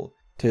heretical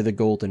to the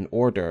Golden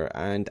Order,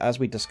 and as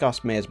we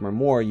discuss Messmer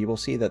more, you will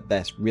see that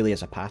this really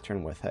is a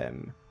pattern with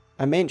him.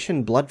 I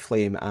mentioned Blood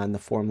Flame and the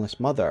Formless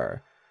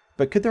Mother,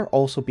 but could there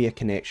also be a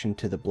connection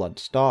to the Blood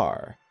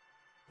Star?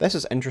 This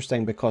is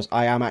interesting because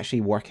I am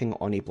actually working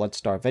on a Blood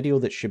Star video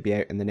that should be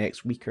out in the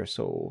next week or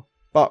so.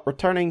 But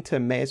returning to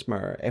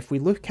Messmer, if we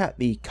look at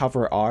the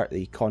cover art,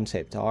 the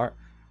concept art,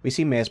 we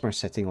see Messmer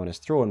sitting on his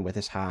throne with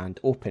his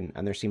hand open,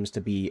 and there seems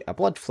to be a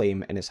blood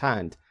flame in his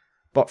hand,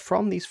 but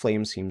from these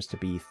flames seems to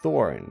be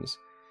thorns.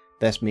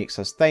 This makes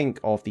us think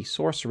of the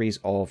sorceries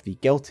of the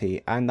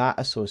guilty and that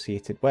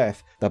associated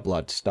with the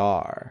Blood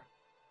Star.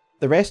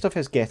 The rest of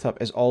his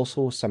getup is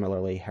also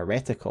similarly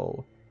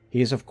heretical.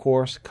 He is of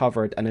course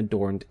covered and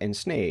adorned in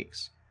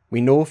snakes. We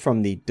know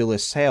from the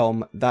Duelist's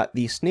Helm that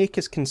the snake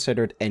is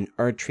considered in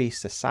Erdtree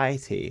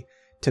society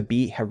to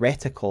be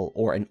heretical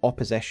or in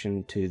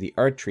opposition to the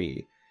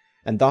Erdtree,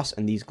 and thus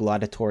in these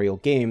gladiatorial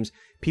games,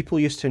 people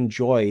used to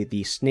enjoy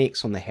the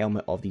snakes on the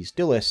helmet of these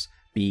duelists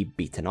be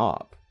beaten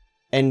up.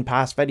 In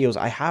past videos,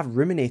 I have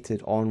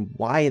ruminated on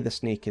why the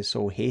snake is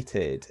so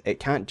hated. It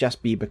can't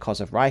just be because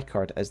of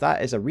Rykard, as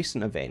that is a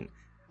recent event,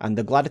 and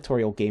the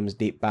gladiatorial games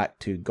date back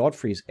to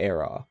Godfrey's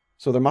era.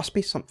 So there must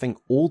be something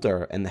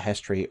older in the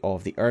history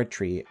of the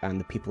Erdtree and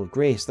the People of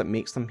Grace that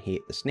makes them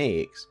hate the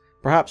snakes.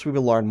 Perhaps we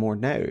will learn more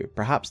now.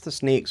 Perhaps the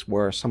snakes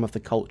were some of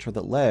the culture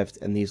that lived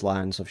in these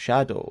lands of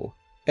shadow.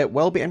 It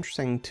will be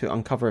interesting to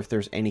uncover if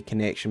there's any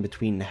connection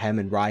between him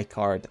and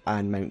Rykard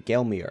and Mount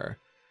Gelmir.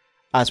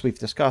 As we've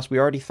discussed, we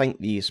already think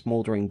these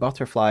smouldering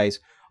butterflies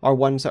are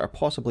ones that are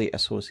possibly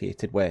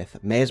associated with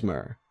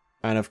Messmer.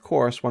 And of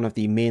course, one of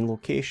the main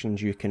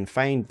locations you can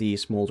find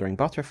these smouldering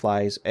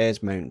butterflies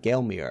is Mount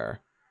Gelmir.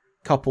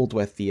 Coupled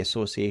with the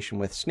association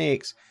with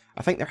snakes,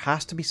 I think there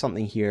has to be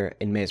something here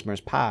in Messmer's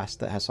past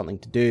that has something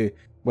to do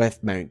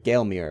with Mount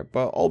Gelmir,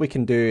 but all we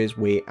can do is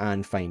wait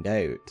and find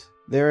out.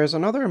 There is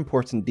another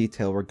important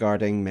detail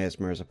regarding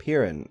Messmer's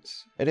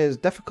appearance. It is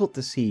difficult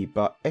to see,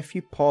 but if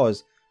you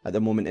pause at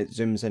the moment it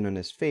zooms in on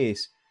his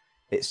face,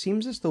 it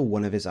seems as though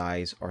one of his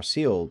eyes are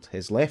sealed,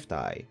 his left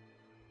eye.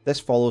 This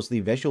follows the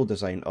visual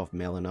design of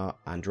Melina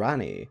and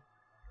Ranni.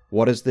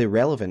 What is the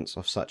relevance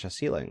of such a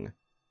sealing?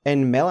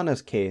 In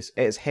Melina's case,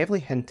 it is heavily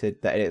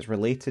hinted that it is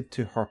related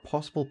to her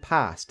possible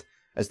past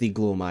as the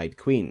Gloam-Eyed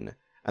Queen,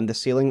 and the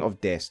sealing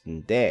of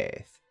destined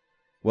death.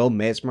 Will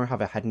Messmer have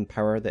a hidden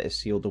power that is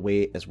sealed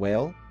away as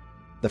well?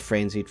 The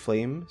Frenzied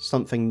Flame?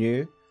 Something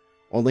new?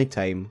 Only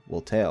time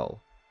will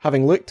tell.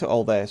 Having looked at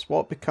all this,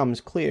 what becomes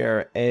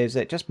clear is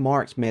it just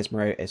marks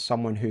Messmer out as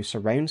someone who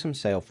surrounds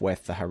himself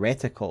with the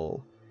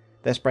heretical.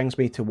 This brings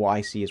me to what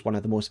I see as one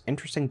of the most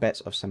interesting bits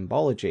of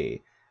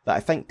symbology that I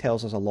think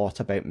tells us a lot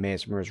about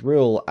Messmer's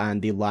rule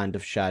and the Land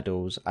of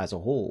Shadows as a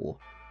whole.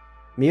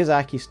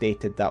 Miyazaki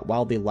stated that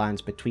while the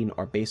lands between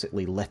are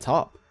basically lit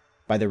up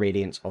by the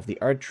radiance of the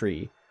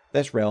Erdtree,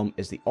 this realm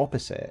is the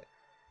opposite.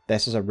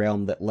 This is a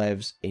realm that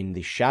lives in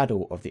the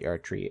shadow of the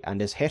Erdtree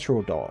and is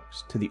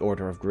heterodox to the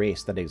order of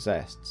grace that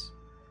exists.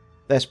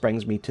 This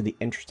brings me to the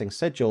interesting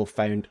sigil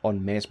found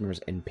on Messmer's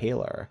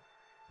Impaler.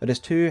 It is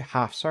two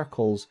half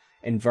circles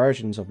in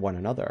versions of one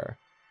another,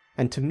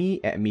 and to me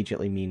it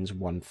immediately means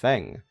one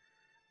thing: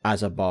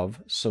 as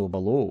above, so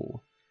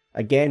below.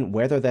 Again,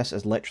 whether this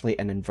is literally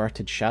an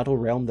inverted shadow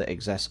realm that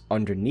exists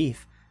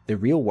underneath the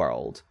real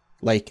world,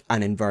 like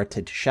an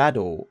inverted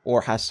shadow,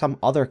 or has some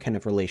other kind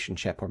of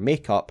relationship or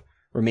makeup,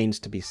 remains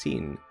to be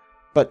seen.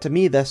 But to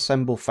me, this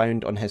symbol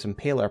found on his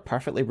Impaler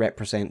perfectly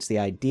represents the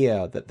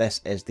idea that this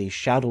is the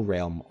shadow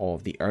realm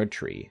of the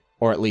Erdtree,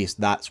 or at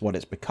least that's what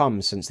it's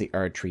become since the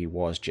Erdtree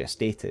was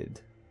gestated.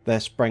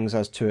 This brings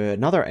us to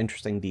another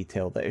interesting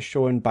detail that is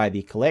shown by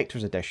the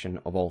collector's edition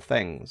of all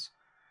things.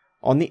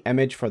 On the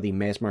image for the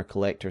Messmer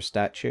collector's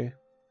statue,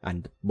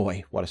 and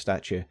boy, what a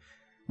statue,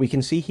 we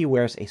can see he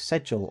wears a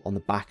sigil on the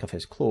back of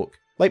his cloak,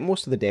 like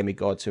most of the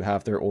demigods who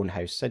have their own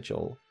house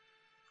sigil.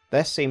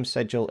 This same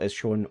sigil is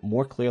shown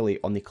more clearly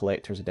on the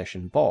collector's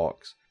edition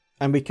box,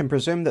 and we can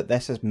presume that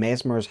this is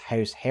Messmer's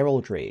house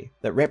heraldry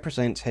that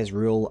represents his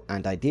rule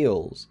and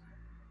ideals.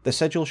 The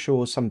sigil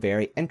shows some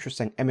very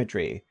interesting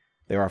imagery.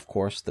 There are of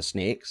course the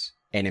snakes,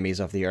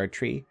 enemies of the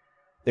Erdtree.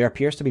 There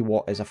appears to be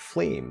what is a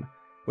flame,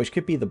 which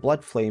could be the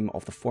blood flame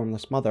of the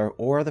Formless Mother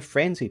or the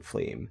Frenzied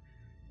Flame.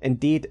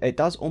 Indeed, it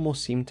does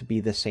almost seem to be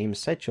the same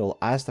sigil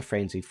as the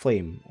Frenzied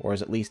Flame, or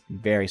is at least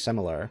very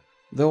similar.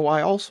 Though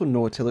I also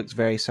note it looks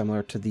very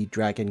similar to the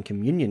Dragon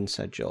Communion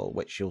sigil,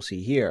 which you'll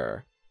see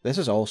here. This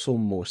is also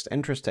most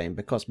interesting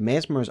because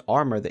Messmer's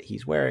armour that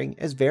he's wearing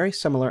is very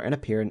similar in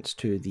appearance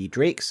to the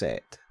Drake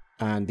set.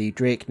 And the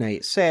Drake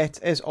Knight set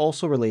is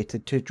also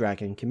related to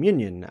Dragon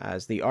Communion,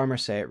 as the armour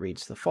set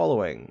reads the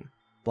following: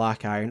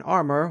 Black iron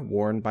armour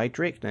worn by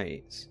Drake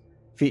Knights.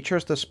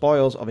 Features the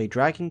spoils of a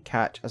dragon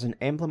catch as an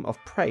emblem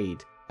of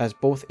pride, as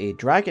both a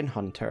dragon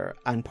hunter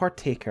and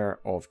partaker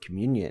of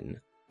communion.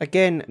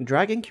 Again,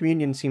 Dragon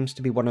Communion seems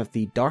to be one of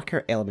the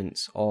darker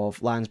elements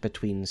of Lands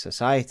Between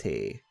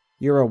society.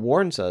 Yura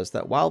warns us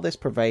that while this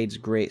provides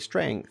great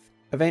strength,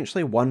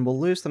 eventually one will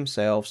lose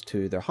themselves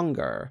to their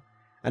hunger,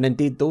 and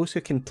indeed those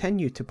who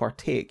continue to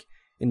partake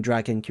in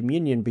Dragon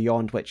Communion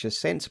beyond which is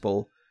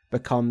sensible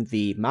become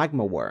the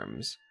magma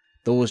worms,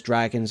 those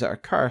dragons that are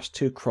cursed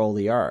to crawl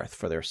the earth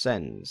for their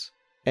sins.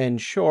 In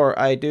short,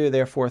 I do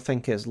therefore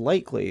think it's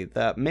likely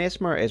that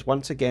Messmer is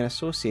once again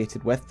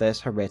associated with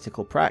this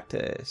heretical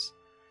practice.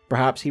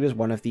 Perhaps he was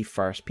one of the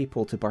first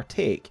people to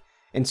partake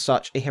in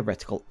such a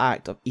heretical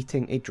act of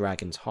eating a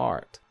dragon's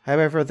heart.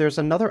 However, there's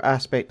another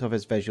aspect of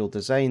his visual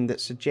design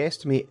that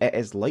suggests to me it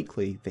is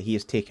likely that he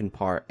has taken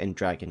part in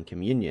Dragon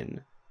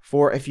Communion.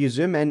 For if you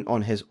zoom in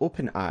on his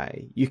open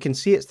eye, you can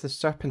see it's the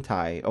serpent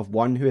eye of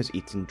one who has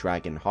eaten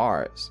dragon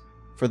hearts.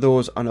 For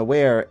those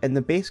unaware, in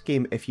the base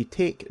game, if you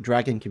take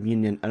Dragon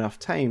Communion enough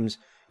times,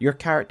 your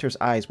character's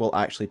eyes will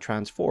actually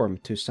transform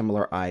to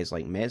similar eyes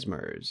like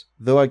Messmer's.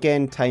 Though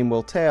again, time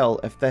will tell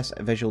if this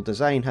visual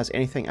design has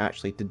anything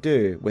actually to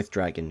do with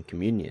Dragon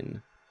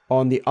Communion.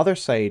 On the other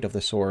side of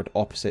the sword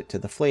opposite to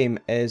the flame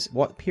is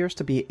what appears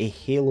to be a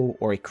halo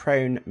or a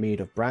crown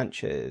made of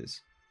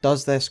branches.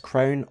 Does this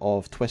crown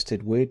of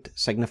twisted wood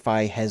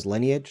signify his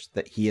lineage,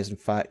 that he is in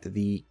fact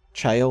the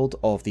child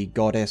of the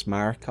goddess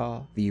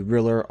Marika, the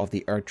ruler of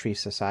the Erdtree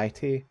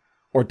society?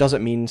 Or does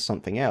it mean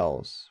something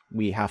else?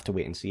 We have to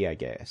wait and see, I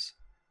guess.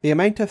 The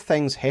amount of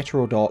things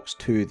heterodox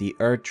to the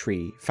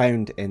Erdtree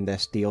found in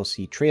this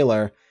DLC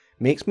trailer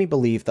makes me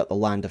believe that the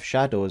Land of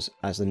Shadows,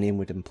 as the name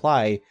would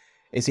imply,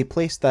 is a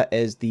place that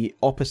is the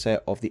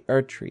opposite of the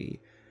Erdtree,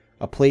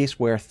 a place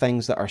where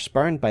things that are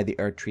spurned by the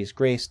Erdtree's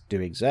grace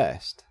do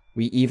exist.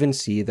 We even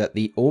see that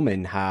the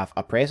Omen have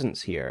a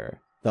presence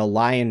here. The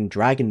lion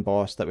dragon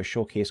boss that was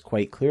showcased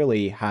quite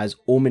clearly has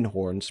omen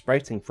horns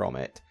sprouting from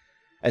it,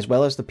 as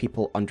well as the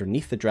people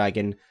underneath the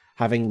dragon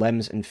having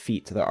limbs and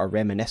feet that are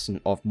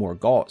reminiscent of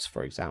Morgoth's,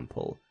 for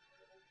example.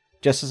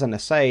 Just as an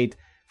aside,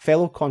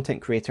 fellow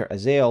content creator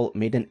Azael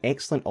made an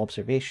excellent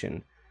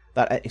observation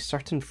that at a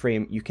certain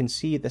frame you can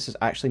see this is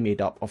actually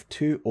made up of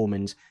two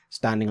omens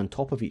standing on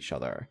top of each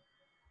other.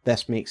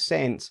 This makes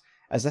sense,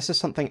 as this is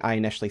something I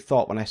initially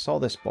thought when I saw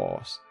this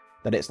boss,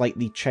 that it's like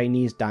the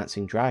Chinese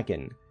dancing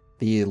dragon.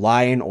 The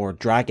lion or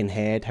dragon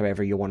head,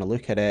 however you want to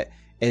look at it,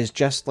 is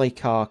just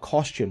like a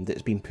costume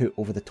that's been put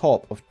over the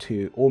top of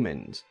two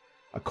omens,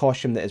 a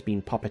costume that has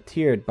been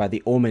puppeteered by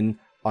the omen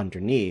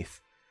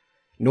underneath.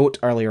 Note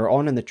earlier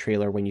on in the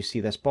trailer when you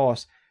see this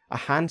boss, a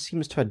hand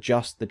seems to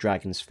adjust the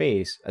dragon's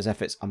face as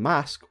if it's a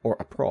mask or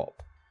a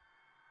prop.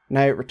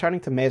 Now, returning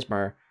to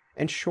Messmer,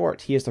 in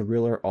short, he is the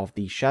ruler of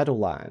the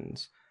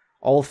Shadowlands,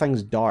 all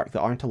things dark that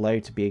aren't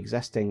allowed to be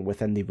existing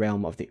within the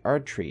realm of the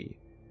Erdtree,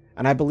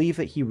 and I believe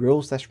that he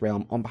rules this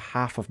realm on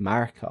behalf of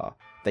Marika,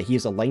 that he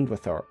is aligned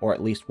with her, or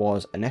at least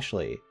was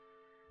initially.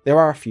 There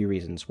are a few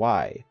reasons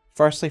why.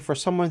 Firstly, for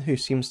someone who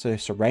seems to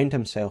surround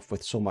himself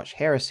with so much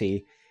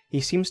heresy, he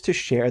seems to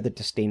share the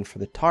disdain for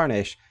the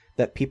tarnish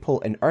that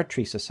people in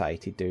Erdtree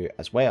society do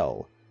as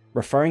well,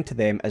 referring to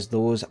them as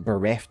those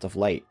bereft of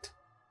light.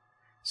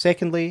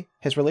 Secondly,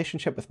 his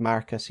relationship with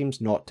Marika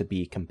seems not to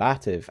be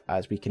combative,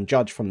 as we can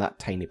judge from that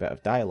tiny bit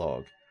of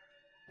dialogue.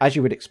 As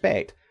you would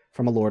expect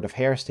from a Lord of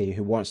Heresy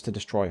who wants to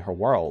destroy her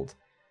world.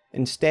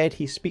 Instead,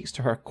 he speaks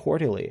to her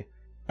cordially,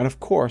 and of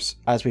course,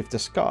 as we've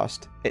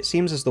discussed, it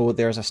seems as though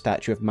there is a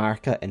statue of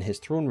Marika in his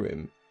throne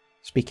room,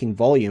 speaking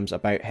volumes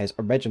about his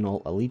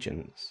original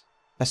allegiance.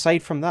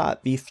 Aside from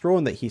that, the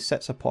throne that he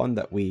sits upon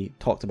that we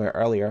talked about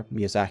earlier,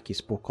 Miyazaki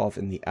spoke of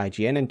in the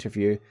IGN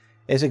interview,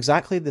 is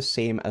exactly the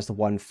same as the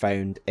one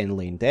found in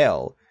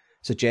Leyndell,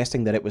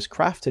 suggesting that it was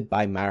crafted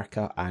by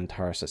Marika and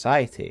her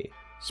society.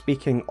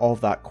 Speaking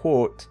of that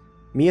quote,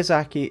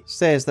 Miyazaki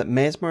says that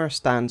Messmer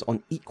stands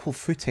on equal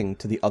footing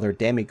to the other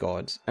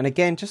demigods, and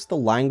again, just the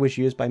language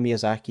used by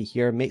Miyazaki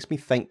here makes me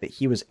think that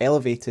he was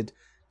elevated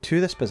to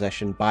this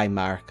position by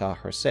Marika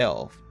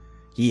herself.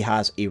 He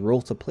has a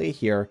role to play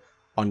here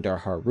under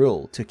her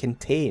rule, to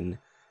contain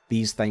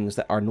these things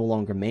that are no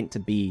longer meant to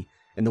be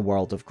in the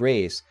world of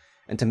grace,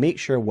 and to make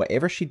sure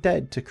whatever she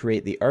did to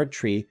create the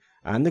Erdtree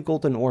and the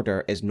Golden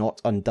Order is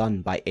not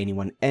undone by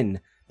anyone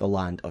in the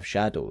Land of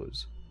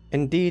Shadows.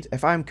 Indeed,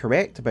 if I'm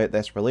correct about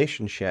this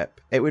relationship,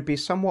 it would be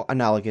somewhat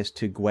analogous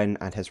to Gwyn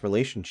and his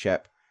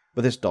relationship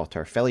with his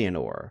daughter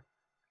Filianor,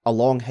 a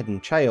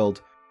long-hidden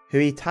child who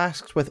he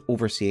tasks with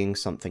overseeing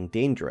something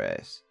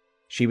dangerous.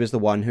 She was the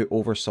one who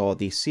oversaw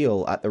the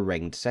seal at the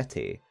Ringed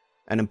City,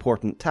 an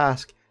important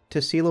task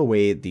to seal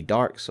away the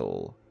Dark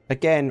Soul.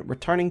 Again,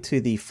 returning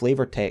to the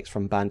flavor text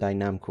from Bandai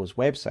Namco's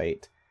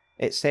website,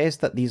 it says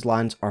that these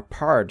lands are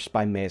purged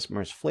by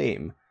Messmer's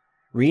flame,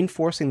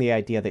 reinforcing the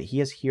idea that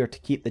he is here to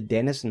keep the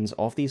denizens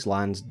of these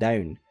lands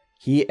down.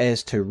 He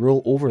is to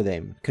rule over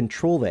them,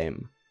 control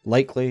them,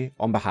 likely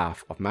on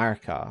behalf of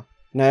Marika.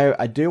 Now,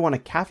 I do want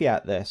to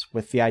caveat this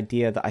with the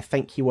idea that I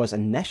think he was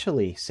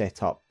initially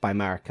set up by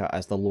Marika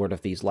as the lord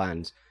of these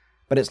lands,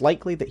 but it's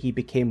likely that he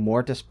became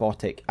more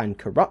despotic and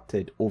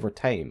corrupted over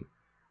time,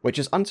 which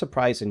is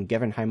unsurprising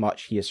given how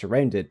much he is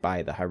surrounded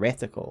by the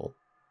heretical.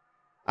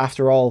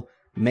 After all,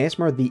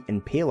 Messmer the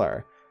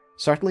Impaler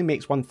certainly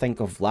makes one think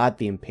of Vlad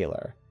the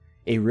Impaler,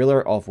 a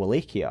ruler of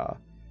Wallachia,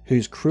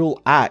 whose cruel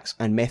acts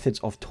and methods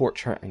of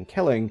torture and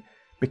killing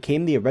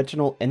became the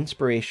original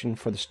inspiration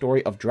for the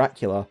story of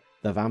Dracula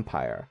the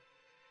vampire.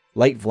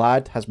 Like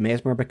Vlad, has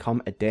Messmer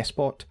become a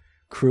despot,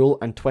 cruel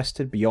and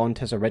twisted beyond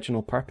his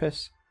original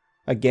purpose?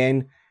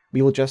 Again,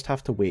 we will just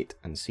have to wait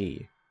and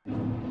see.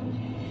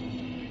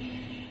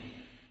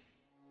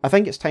 I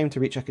think it's time to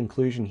reach a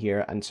conclusion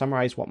here and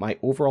summarise what my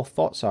overall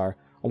thoughts are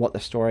on what the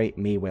story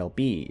may well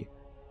be.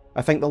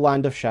 I think the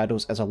Land of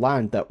Shadows is a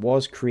land that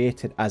was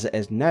created as it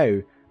is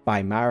now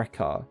by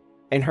Marika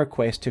in her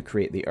quest to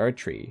create the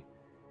Erdtree.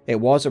 It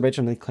was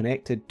originally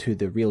connected to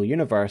the real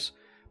universe,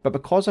 but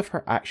because of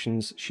her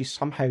actions she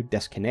somehow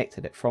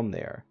disconnected it from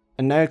there,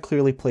 and now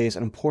clearly plays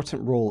an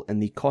important role in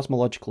the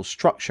cosmological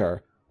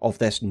structure of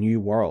this new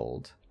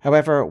world.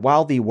 However,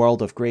 while the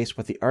world of grace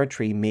with the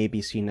Erdtree may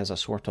be seen as a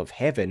sort of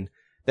heaven,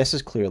 this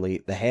is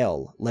clearly the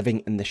hell,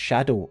 living in the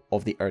shadow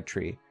of the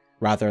Erdtree,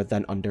 rather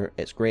than under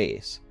its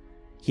grace.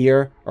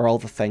 Here are all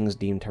the things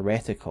deemed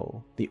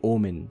heretical, the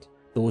omened,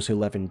 those who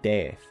live in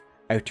death,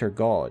 outer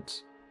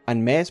gods.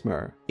 And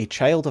Messmer, a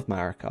child of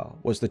Marika,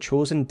 was the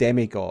chosen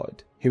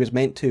demigod who was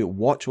meant to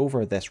watch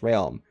over this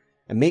realm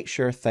and make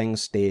sure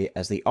things stay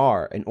as they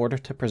are in order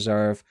to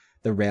preserve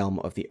the realm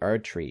of the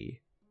Erdtree.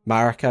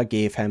 Marika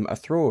gave him a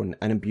throne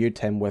and imbued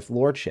him with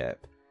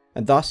lordship,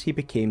 and thus he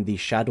became the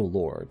Shadow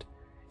Lord,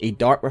 a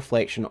dark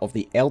reflection of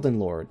the Elden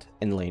Lord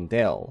in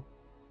Leyndell.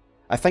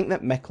 I think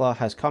that Miquella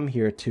has come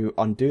here to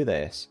undo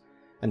this,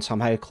 and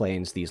somehow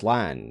cleanse these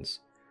lands.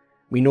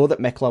 We know that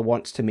Miquella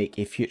wants to make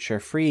a future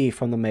free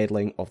from the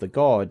meddling of the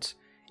gods,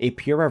 a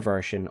purer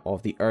version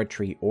of the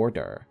Erdtree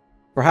order.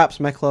 Perhaps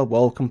Miquella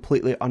will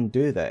completely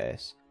undo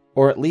this,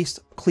 or at least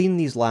clean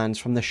these lands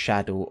from the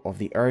shadow of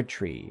the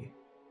Erdtree.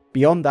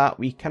 Beyond that,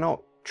 we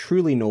cannot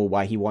truly know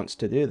why he wants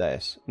to do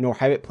this, nor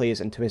how it plays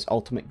into his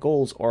ultimate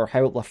goals or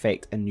how it will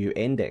affect a new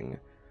ending,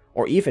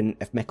 or even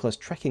if Miquella's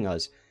tricking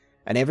us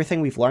and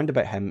everything we've learned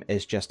about him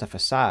is just a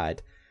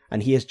facade,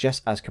 and he is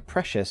just as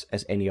capricious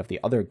as any of the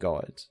other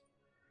gods.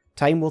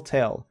 Time will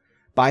tell,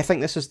 but I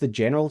think this is the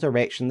general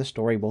direction the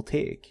story will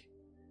take.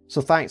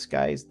 So thanks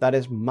guys, that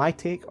is my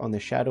take on the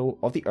Shadow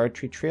of the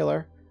Erdtree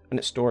trailer and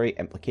its story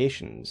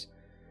implications.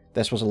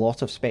 This was a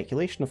lot of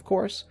speculation of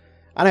course,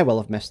 and I will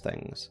have missed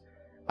things.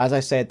 As I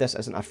said, this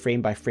isn't a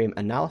frame by frame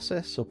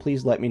analysis, so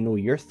please let me know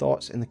your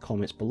thoughts in the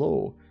comments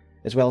below,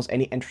 as well as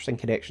any interesting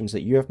connections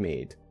that you have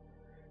made.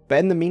 But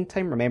in the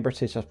meantime, remember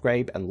to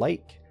subscribe and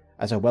like,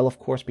 as I will of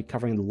course be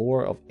covering the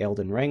lore of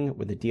Elden Ring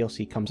when the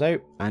DLC comes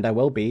out, and I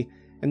will be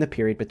in the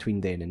period between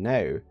then and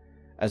now,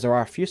 as there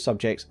are a few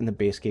subjects in the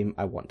base game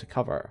I want to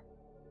cover.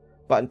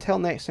 But until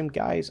next time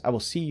guys, I will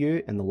see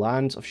you in the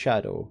lands of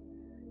Shadow.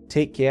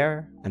 Take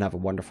care and have a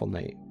wonderful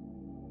night.